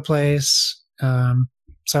over the place.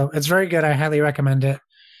 So it's very good. I highly recommend it.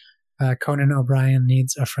 Conan O'Brien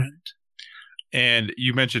Needs a Friend. And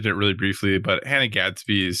you mentioned it really briefly, but Hannah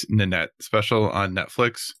Gadsby's Nanette special on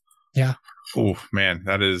Netflix. Yeah. Oh man,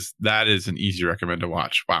 that is an easy recommend to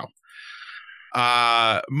watch. Wow.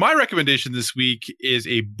 My recommendation this week is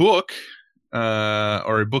a book,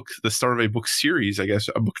 the start of a book series, I guess,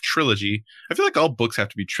 a book trilogy. I feel like all books have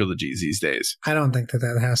to be trilogies these days. I don't think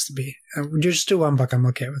that has to be. Just do one book. I'm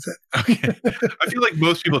okay with it. Okay. I feel like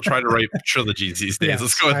most people try to write trilogies these days. Yes,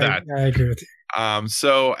 let's go with that. I agree with you.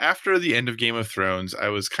 So after the end of Game of Thrones, I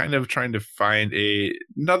was kind of trying to find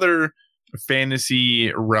another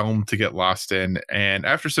fantasy realm to get lost in, and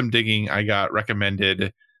after some digging, I got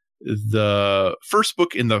recommended the first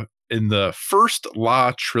book in the First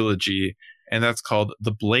Law trilogy, and that's called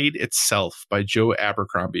The Blade Itself by Joe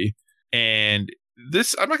Abercrombie. And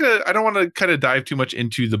this, I don't want to kind of dive too much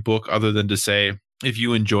into the book other than to say, if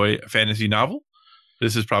you enjoy a fantasy novel,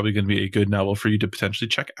 this is probably going to be a good novel for you to potentially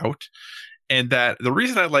check out. And that the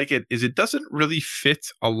reason I like it is it doesn't really fit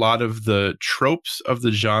a lot of the tropes of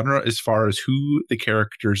the genre as far as who the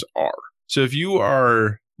characters are. So if you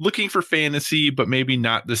are looking for fantasy, but maybe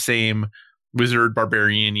not the same wizard,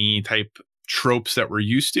 barbarian-y type tropes that we're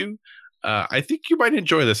used to, I think you might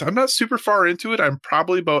enjoy this. I'm not super far into it. I'm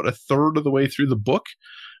probably about a third of the way through the book,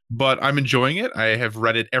 but I'm enjoying it. I have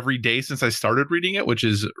read it every day since I started reading it, which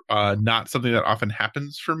is not something that often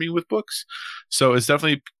happens for me with books. So it's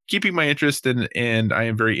definitely keeping my interest, and I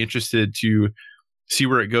am very interested to see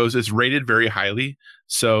where it goes. It's rated very highly.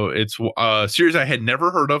 So it's a series I had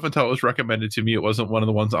never heard of until it was recommended to me. It wasn't one of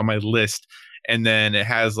the ones on my list. And then it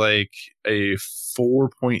has like a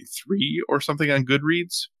 4.3 or something on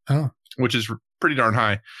Goodreads, which is pretty darn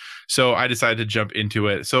high. So I decided to jump into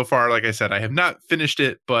it. So far, like I said, I have not finished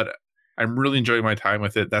it, but I'm really enjoying my time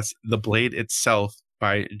with it. That's The Blade Itself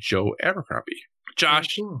by Joe Abercrombie.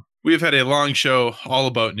 Josh, we've had a long show all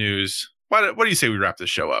about news. What do you say we wrap this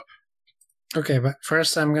show up? Okay, but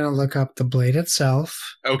first I'm going to look up The Blade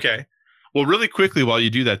Itself. Okay. Well, really quickly while you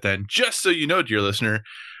do that then, just so you know, dear listener,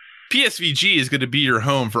 PSVG is going to be your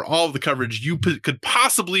home for all of the coverage you could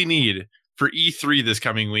possibly need for E3 this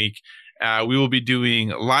coming week. We will be doing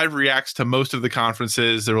live reacts to most of the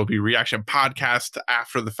conferences. There will be reaction podcasts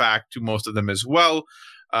after the fact to most of them as well.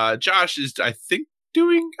 Josh is, I think,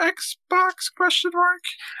 doing Xbox ?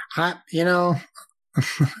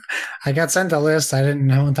 I got sent a list. I didn't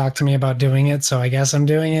know and talk to me about doing it, so I guess I'm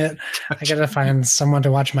doing it. I got to find someone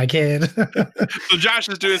to watch my kid. So Josh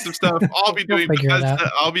is doing some stuff. I'll be doing Bethesda.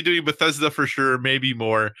 I'll be doing Bethesda for sure, maybe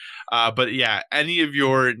more. But yeah, any of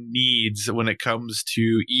your needs when it comes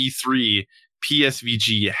to E3,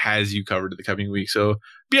 PSVG has you covered in the coming week. So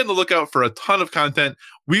be on the lookout for a ton of content.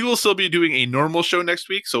 We will still be doing a normal show next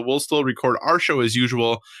week, so we'll still record our show as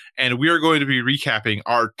usual, and we are going to be recapping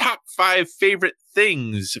our top 5 favorite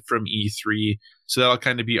things from E3. So that'll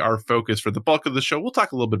kind of be our focus for the bulk of the show. We'll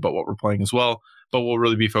talk a little bit about what we're playing as well, but we'll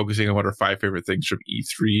really be focusing on what our 5 favorite things from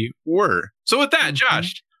E3 were. So with that,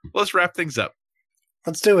 Josh, let's wrap things up.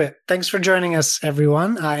 Let's do it. Thanks for joining us,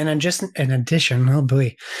 everyone. In addition,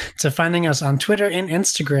 to finding us on Twitter and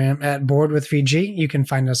Instagram at BoardWithVG, you can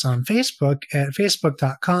find us on Facebook at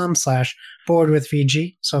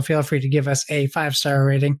facebook.com/BoardWithVG. So feel free to give us a 5-star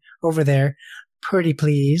rating over there. Pretty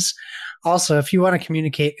please. Also, if you want to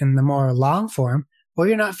communicate in the more long form, or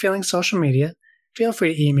you're not feeling social media, feel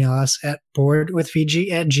free to email us at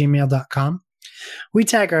boardwithvg@gmail.com. We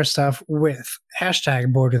tag our stuff with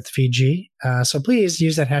hashtag boardwithvg, so please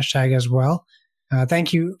use that hashtag as well.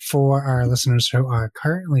 Thank you for our listeners who are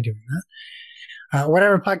currently doing that.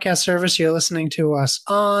 Whatever podcast service you're listening to us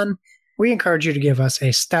on, we encourage you to give us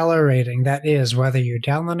a stellar rating. That is, whether you're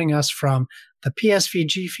downloading us from the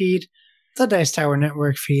PSVG feed, the Dice Tower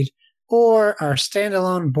Network feed, or our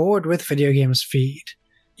standalone Board with Video Games feed.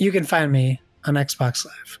 You can find me on Xbox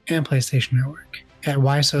Live and PlayStation Network at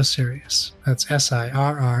Why So Serious. That's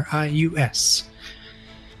SIRRIUS.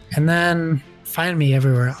 And then find me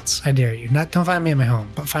everywhere else. I dare you. Don't find me at my home,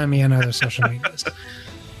 but find me on other social medias.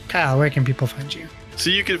 Kyle, where can people find you? So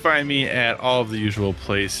you can find me at all of the usual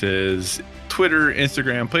places: Twitter,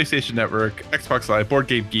 Instagram, PlayStation Network, Xbox Live, Board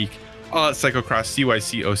Game Geek, all at Cyclocross,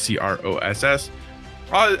 CYCOCROSS.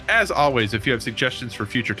 As always, if you have suggestions for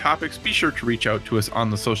future topics, be sure to reach out to us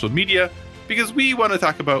on the social media, because we want to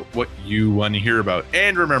talk about what you want to hear about.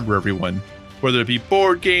 And remember, everyone, whether it be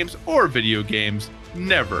board games or video games,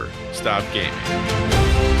 never stop gaming.